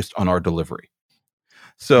 not based on our delivery.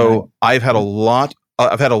 So right. I've had a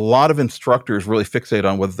lot of instructors really fixate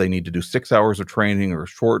on whether they need to do 6 hours of training or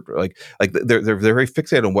short, like they're very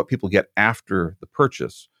fixated on what people get after the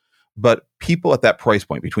purchase. But people at that price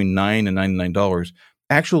point between $9 and $99,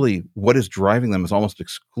 actually, what is driving them is almost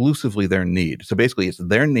exclusively their need. So basically, it's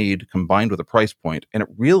their need combined with a price point, and it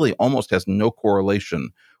really almost has no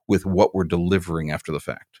correlation with what we're delivering after the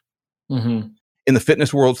fact. Mm-hmm. In the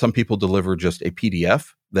fitness world, some people deliver just a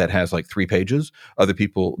PDF that has like 3 pages. Other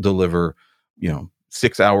people deliver,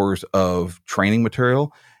 6 hours of training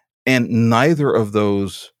material, and neither of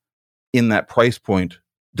those in that price point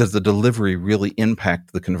does the delivery really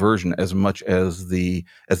impact the conversion as much as the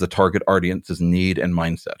target audience's need and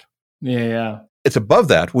mindset. Yeah. It's above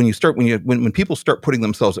that when people start putting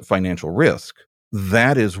themselves at financial risk.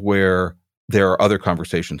 That is where there are other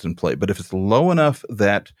conversations in play. But if it's low enough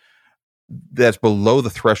that that's below the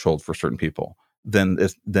threshold for certain people, then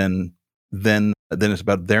it's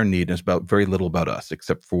about their need, and it's about very little about us,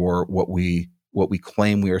 except for what we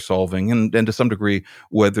claim we are solving, and to some degree,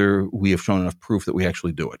 whether we have shown enough proof that we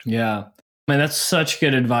actually do it. Yeah. Man, that's such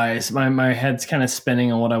good advice. My head's kind of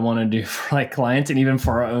spinning on what I want to do for like clients and even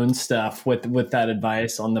for our own stuff with that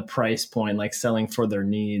advice on the price point, like selling for their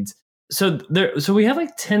needs. So we have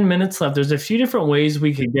like 10 minutes left. There's a few different ways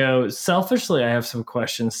we could go. Selfishly, I have some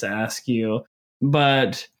questions to ask you,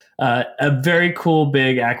 but a very cool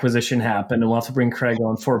big acquisition happened, and we'll have to bring Craig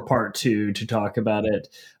on for part 2 to talk about it.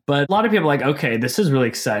 But a lot of people are like, okay, this is really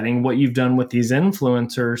exciting what you've done with these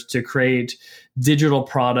influencers to create digital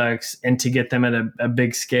products and to get them at a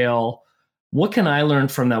big scale. What can I learn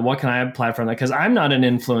from that? What can I apply from that? Because I'm not an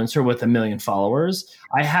influencer with 1 million followers.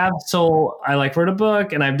 I wrote a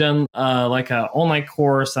book, and I've done like an online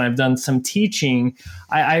course, and I've done some teaching.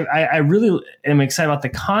 I really am excited about the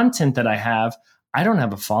content that I have. I don't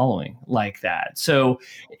have a following like that. So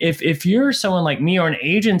if you're someone like me or an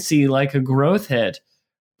agency like a Growth Hit,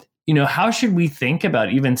 how should we think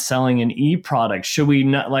about even selling an e-product? Should we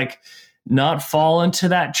not fall into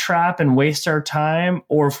that trap and waste our time?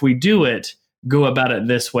 Or if we do it, go about it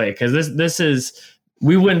this way? Because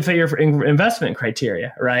we wouldn't fit your investment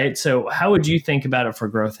criteria, right? So how would you think about it for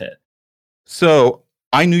Growth Hit? So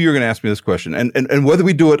I knew you were going to ask me this question. And whether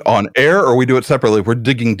we do it on air or we do it separately, we're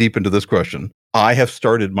digging deep into this question. I have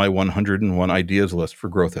started my 101 ideas list for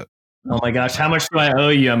Growth Hit. Oh my gosh, how much do I owe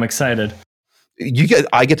you? I'm excited.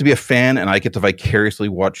 I get to be a fan, and I get to vicariously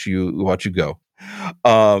watch you go.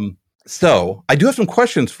 So I do have some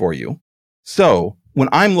questions for you. So when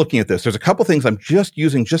I'm looking at this, there's a couple things I'm just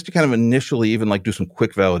using just to kind of initially even like do some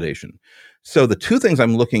quick validation. So the 2 things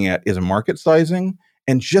I'm looking at is market sizing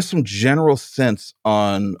and just some general sense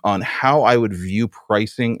on how I would view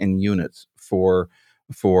pricing and units for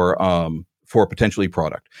for potentially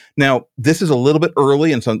product. Now, this is a little bit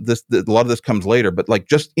early, and a lot of this comes later. But like,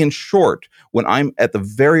 just in short, when I'm at the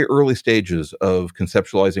very early stages of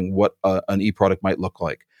conceptualizing what an e-product might look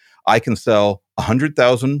like, I can sell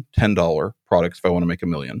 100,000 $10 products if I want to make $1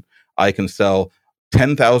 million. I can sell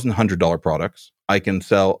 10,000 $100 products. I can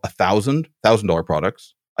sell 1,000 $1,000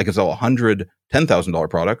 products. I can sell 100 $10,000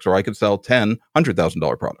 products, or I could sell 10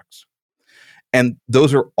 $100,000 products. And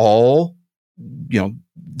those are all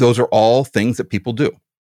things that people do.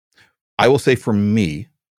 I will say, for me,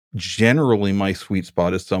 generally my sweet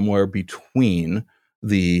spot is somewhere between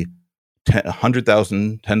the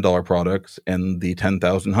 100,000 $10 products and the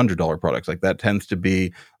 10,000 $100 products. Like, that tends to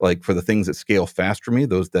be, like, for the things that scale fast for me,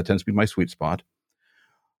 that tends to be my sweet spot.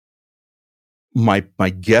 My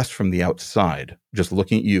guess from the outside, just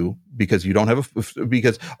looking at you, because you don't have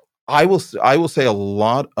because I will say a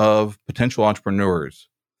lot of potential entrepreneurs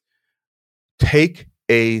take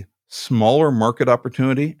a smaller market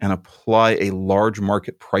opportunity and apply a large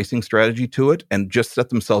market pricing strategy to it, and just set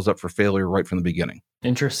themselves up for failure right from the beginning.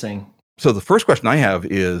 Interesting. So the first question I have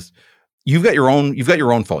is, you've got your own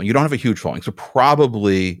following. You don't have a huge following. So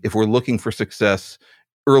probably, if we're looking for success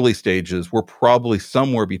early stages, we're probably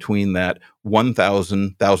somewhere between that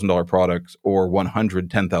 $1,000 products or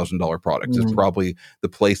 100 $10,000 products is probably the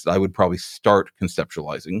place that I would probably start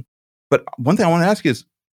conceptualizing. But one thing I want to ask is,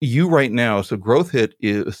 you right now, so Growth Hit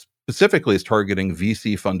is targeting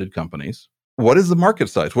VC funded companies. What is the market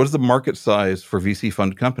size? What is the market size for VC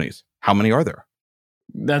funded companies? How many are there?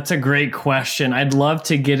 That's a great question. I'd love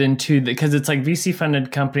to get into because it's like VC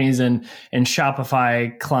funded companies and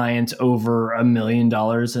Shopify clients over $1 million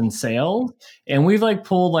in sales. And we've like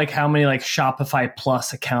pulled like how many like Shopify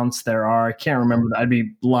Plus accounts there are. I can't remember. I'd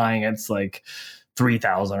be lying. It's like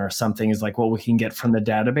 3,000 or something is like what we can get from the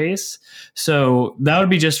database. So that would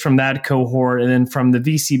be just from that cohort. And then from the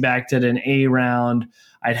VC backed at an A round,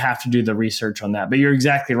 I'd have to do the research on that. But you're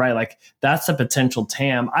exactly right. Like, that's the potential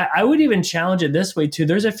TAM. I would even challenge it this way too.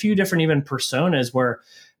 There's a few different even personas where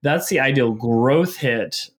that's the ideal Growth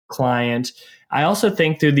Hit client. I also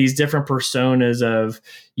think through these different personas of,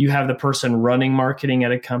 you have the person running marketing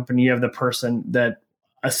at a company, you have the person that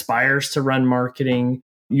aspires to run marketing.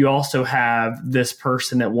 You also have this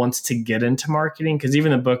person that wants to get into marketing. Because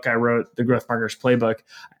even the book I wrote, The Growth Marketer's Playbook,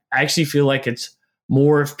 I actually feel like it's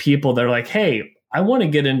more of people that are like, hey, I want to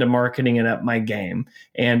get into marketing and up my game.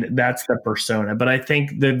 And that's the persona. But I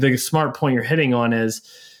think the smart point you're hitting on is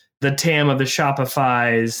the TAM of the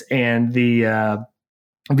Shopifys and the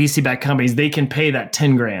VC-backed companies, they can pay that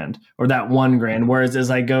 10 grand or that 1 grand. Whereas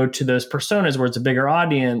as I go to those personas where it's a bigger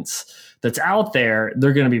audience that's out there,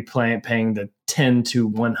 they're going to be paying the $10 to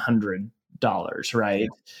 $100, right?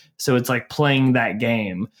 So it's like playing that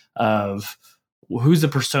game of who's the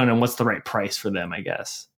persona and what's the right price for them, I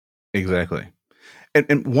guess. Exactly.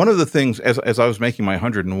 And one of the things, as I was making my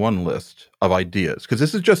 101 list of ideas, because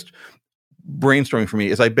this is just brainstorming for me,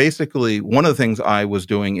 is one of the things I was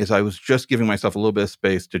doing is I was just giving myself a little bit of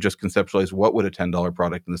space to just conceptualize, what would a $10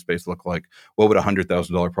 product in this space look like? What would a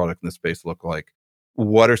 $100,000 product in this space look like?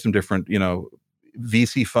 What are some different,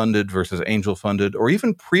 VC funded versus angel funded or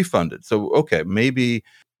even pre-funded? So, okay, maybe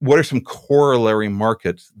what are some corollary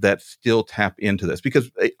markets that still tap into this?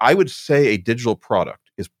 Because I would say a digital product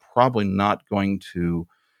is probably not going to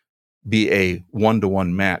be a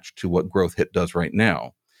one-to-one match to what Growth Hit does right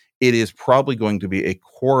now. It is probably going to be a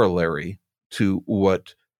corollary to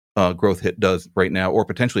what Growth Hit does right now, or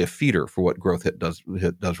potentially a feeder for what Growth Hit does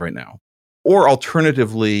right now. Or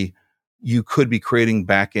alternatively, you could be creating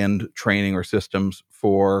back-end training or systems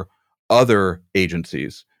for other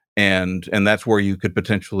agencies. And that's where you could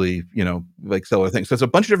potentially, like, sell other things. So it's a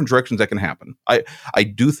bunch of different directions that can happen. I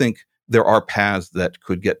do think there are paths that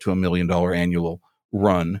could get to $1 million annual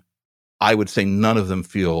run. I would say none of them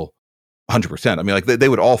feel 100%. I mean, like, they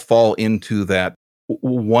would all fall into that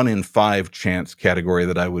 1 in 5 chance category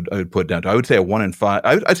that I would put down to. I would say a 1 in 5.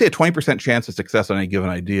 I'd say a 20% chance of success on any given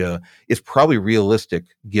idea is probably realistic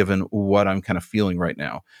given what I'm kind of feeling right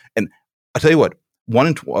now. And I'll tell you what, 1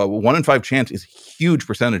 in 5 chance is huge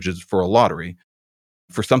percentages for a lottery.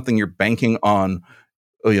 For something you're banking on,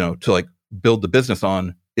 to like build the business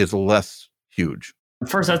on, is less huge.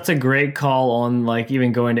 First, that's a great call on like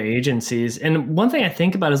even going to agencies. And one thing I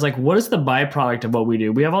think about is like, what is the byproduct of what we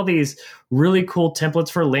do? We have all these really cool templates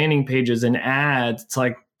for landing pages and ads to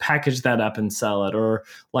like package that up and sell it, or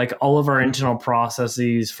like all of our internal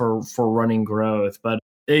processes for running growth. But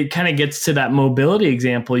it kind of gets to that mobility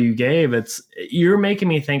example you gave. You're making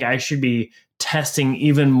me think I should be testing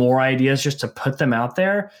even more ideas just to put them out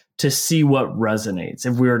there to see what resonates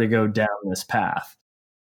if we were to go down this path.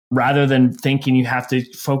 rather than thinking you have to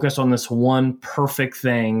focus on this one perfect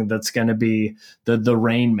thing that's going to be the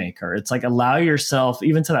rainmaker. It's like allow yourself,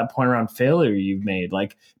 even to that point around failure you've made,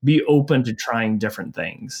 like be open to trying different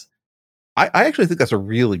things. I actually think that's a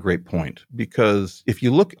really great point, because if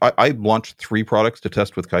you look, I launched 3 products to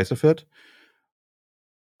test with KaisaFit.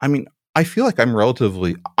 I mean, I feel like I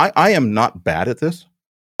am not bad at this.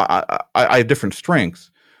 I have different strengths.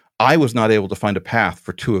 I was not able to find a path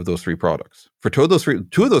for 2 of those 3 products. For 2 of those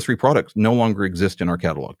 3 products no longer exist in our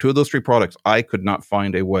catalog. 2 of those 3 products, I could not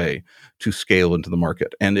find a way to scale into the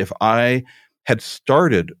market. And if I had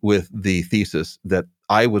started with the thesis that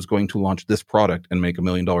I was going to launch this product and make $1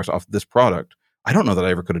 million off this product, I don't know that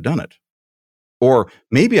I ever could have done it. Or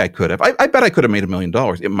maybe I could have. I bet I could have made $1 million.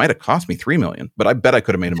 It might have cost me $3 million, but I bet I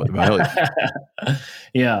could have made $1 million.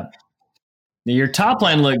 Yeah. Your top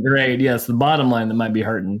line looked great. Yes, the bottom line that might be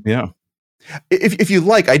hurting. Yeah. If you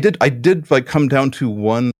like, I did like come down to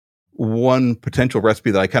one potential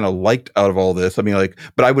recipe that I kind of liked out of all this. I mean, like,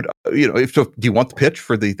 but I would, do you want the pitch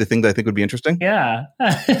for the thing that I think would be interesting? Yeah.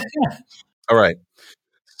 All right.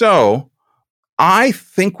 So I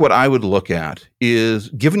think what I would look at is,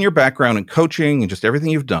 given your background in coaching and just everything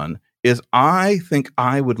you've done, is I think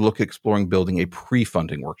I would look at exploring building a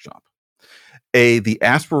pre-funding workshop, the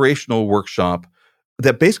aspirational workshop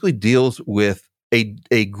that basically deals with a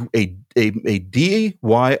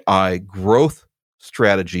DIY growth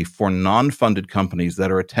strategy for non-funded companies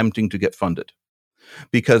that are attempting to get funded,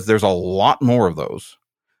 because there's a lot more of those.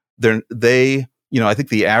 I think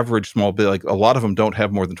the average small bit, like a lot of them don't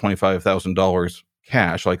have more than $25,000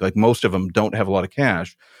 cash. Like most of them don't have a lot of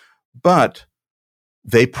cash, but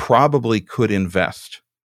they probably could invest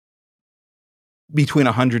between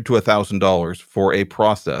 $100 to $1,000 for a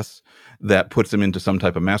process that puts them into some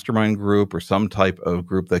type of mastermind group or some type of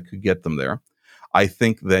group that could get them there. I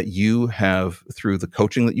think that you have, through the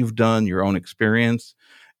coaching that you've done, your own experience,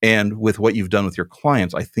 and with what you've done with your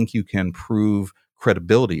clients, I think you can prove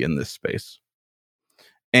credibility in this space.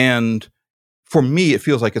 And for me, it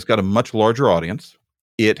feels like it's got a much larger audience.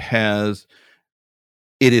 It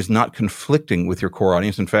is not conflicting with your core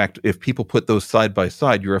audience. In fact, if people put those side by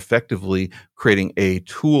side, you're effectively creating a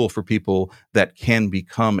tool for people that can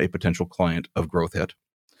become a potential client of Growth Hit.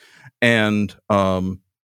 And it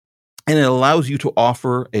allows you to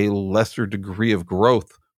offer a lesser degree of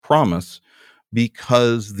growth promise,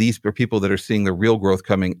 because these are people that are seeing the real growth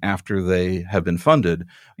coming after they have been funded.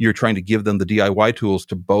 You're trying to give them the DIY tools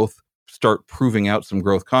to both start proving out some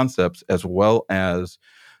growth concepts, as well as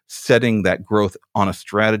setting that growth on a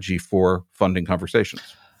strategy for funding conversations.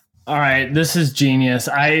 All right, this is genius.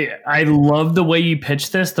 I love the way you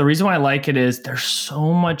pitch this. The reason why I like it is there's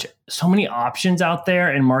so many options out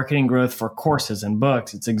there in marketing growth for courses and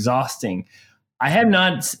books. It's exhausting. I have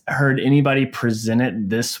not heard anybody present it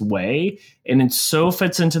this way, and it so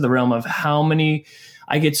fits into the realm of I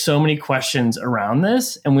get so many questions around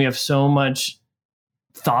this, and we have so many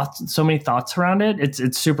thoughts around it.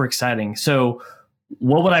 It's super exciting. So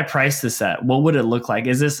what would I price this at? What would it look like?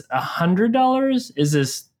 Is this $100? Is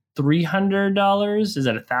this $300? Is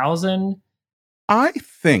it $1,000? I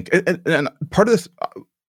think, and part of this,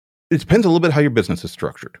 it depends a little bit how your business is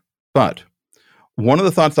structured. But one of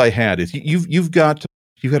the thoughts I had is you've got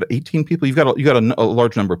 18 people. You've got a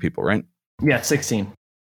large number of people, right? Yeah, 16.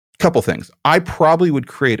 Couple things. I probably would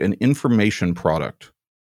create an information product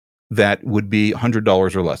that would be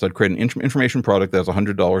 $100 or less. I'd create an information product that's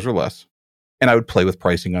 $100 or less, and I would play with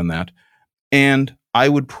pricing on that. And I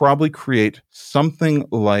would probably create something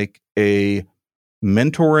like a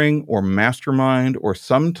mentoring or mastermind or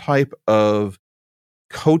some type of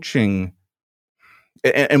coaching.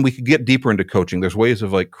 And we could get deeper into coaching. There's ways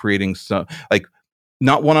of like creating some, like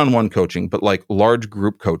not one-on-one coaching, but like large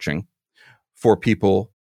group coaching for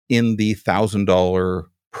people in the $1,000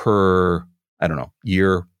 per, I don't know,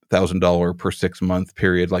 year, $1,000 per 6-month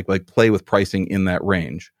period, like play with pricing in that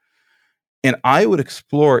range. And I would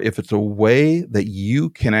explore if it's a way that you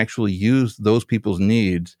can actually use those people's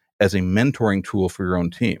needs as a mentoring tool for your own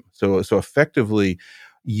team. So effectively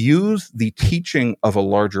use the teaching of a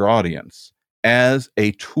larger audience as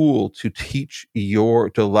a tool to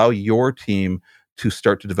allow your team to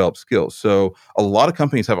start to develop skills. So a lot of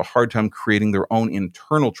companies have a hard time creating their own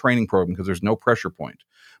internal training program because there's no pressure point.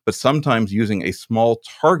 But sometimes using a small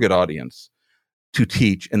target audience to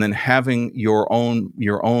teach, and then having your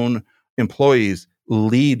own employees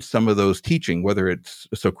lead some of those teaching, whether it's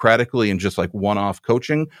Socratically and just like one-off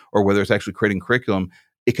coaching, or whether it's actually creating curriculum,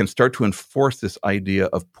 it can start to enforce this idea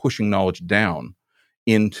of pushing knowledge down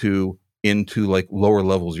into like lower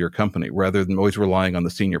levels of your company, rather than always relying on the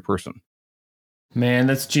senior person. Man,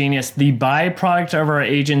 that's genius. The byproduct of our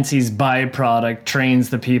agency's byproduct trains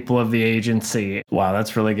the people of the agency. Wow,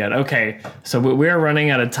 that's really good. Okay, so we're running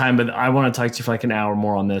out of time, but I want to talk to you for like an hour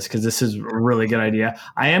more on this because this is a really good idea.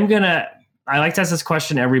 I like to ask this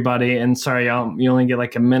question to everybody, and sorry, you only get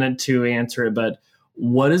like a minute to answer it, but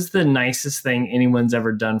what is the nicest thing anyone's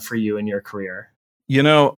ever done for you in your career?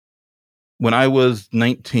 When I was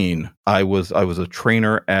 19, I was a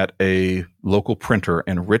trainer at a local printer,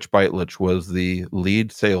 and Rich Beitlich was the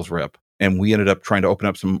lead sales rep. And we ended up trying to open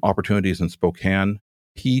up some opportunities in Spokane.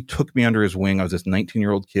 He took me under his wing. I was this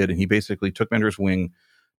 19-year-old kid, and he basically took me under his wing,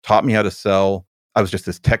 taught me how to sell. I was just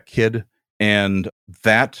this tech kid. And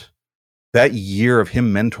that year of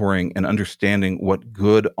him mentoring and understanding what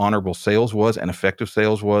good, honorable sales was and effective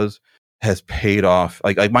sales was has paid off.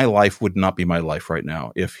 Like my life would not be my life right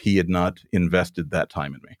now if he had not invested that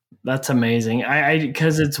time in me. That's amazing.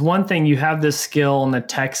 Because it's one thing, you have this skill on the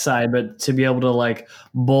tech side, but to be able to like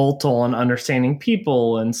bolt on understanding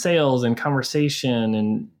people and sales and conversation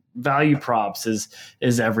and value props is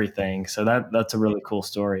everything. So that's a really cool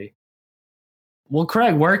story. Well,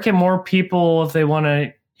 Craig, where can more people, if they want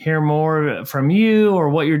to hear more from you or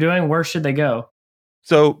what you're doing, where should they go?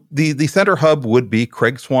 So the center hub would be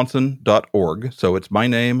craigswanson.org. So it's my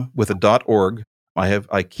name with a .org.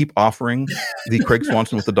 I keep offering the Craig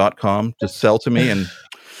Swanson with the .com to sell to me,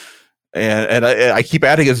 and I keep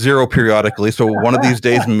adding a zero periodically. So one of these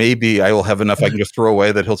days, maybe I will have enough I can just throw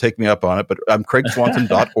away that he'll take me up on it. But I'm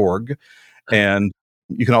craigswanson.org, and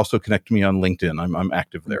you can also connect me on LinkedIn. I'm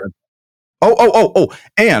active there. Oh!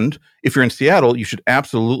 And if you're in Seattle, you should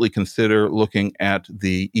absolutely consider looking at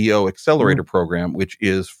the EO Accelerator program, which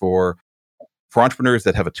is for entrepreneurs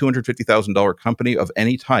that have a $250,000 company of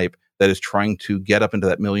any type that is trying to get up into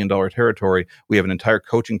that $1 million territory. We have an entire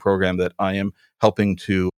coaching program that I am helping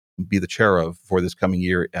to be the chair of for this coming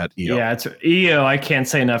year at EO. Yeah, it's EO. I can't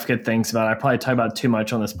say enough good things about it. I probably talk about too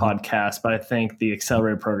much on this podcast, but I think the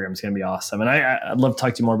Accelerator program is going to be awesome. And I'd love to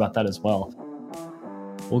talk to you more about that as well.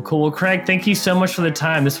 Well, cool. Well, Craig, thank you so much for the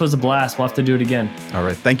time. This was a blast. We'll have to do it again. All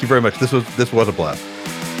right. Thank you very much. This was a blast.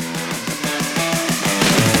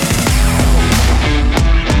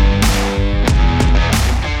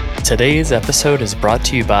 Today's episode is brought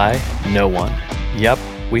to you by no one. Yep,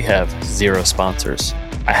 we have 0 sponsors.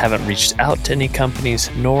 I haven't reached out to any companies,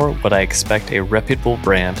 nor would I expect a reputable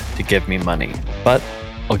brand to give me money. But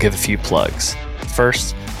I'll give a few plugs.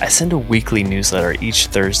 First, I send a weekly newsletter each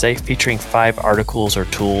Thursday featuring 5 articles or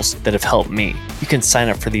tools that have helped me. You can sign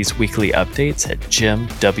up for these weekly updates at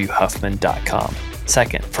jimwhuffman.com.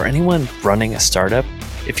 Second, for anyone running a startup,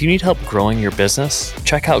 if you need help growing your business,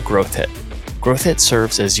 check out GrowthHit. GrowthHit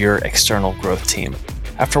serves as your external growth team.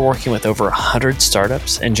 After working with over 100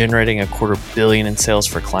 startups and generating $250 million in sales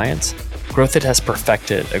for clients, GrowthIt has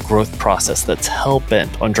perfected a growth process that's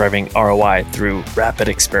hell-bent on driving ROI through rapid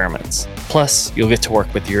experiments. Plus, you'll get to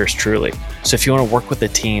work with yours truly. So if you want to work with a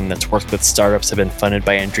team that's worked with startups that have been funded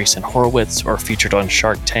by Andreessen Horowitz or featured on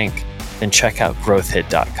Shark Tank, then check out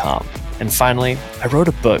growthhit.com. And finally, I wrote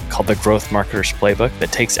a book called The Growth Marketer's Playbook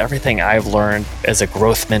that takes everything I've learned as a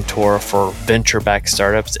growth mentor for venture-backed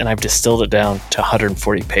startups, and I've distilled it down to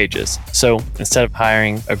 140 pages. So instead of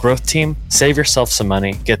hiring a growth team, save yourself some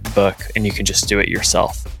money, get the book, and you can just do it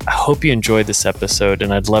yourself. I hope you enjoyed this episode,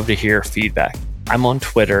 and I'd love to hear feedback. I'm on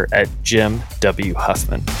Twitter at Jim W.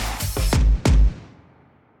 Huffman.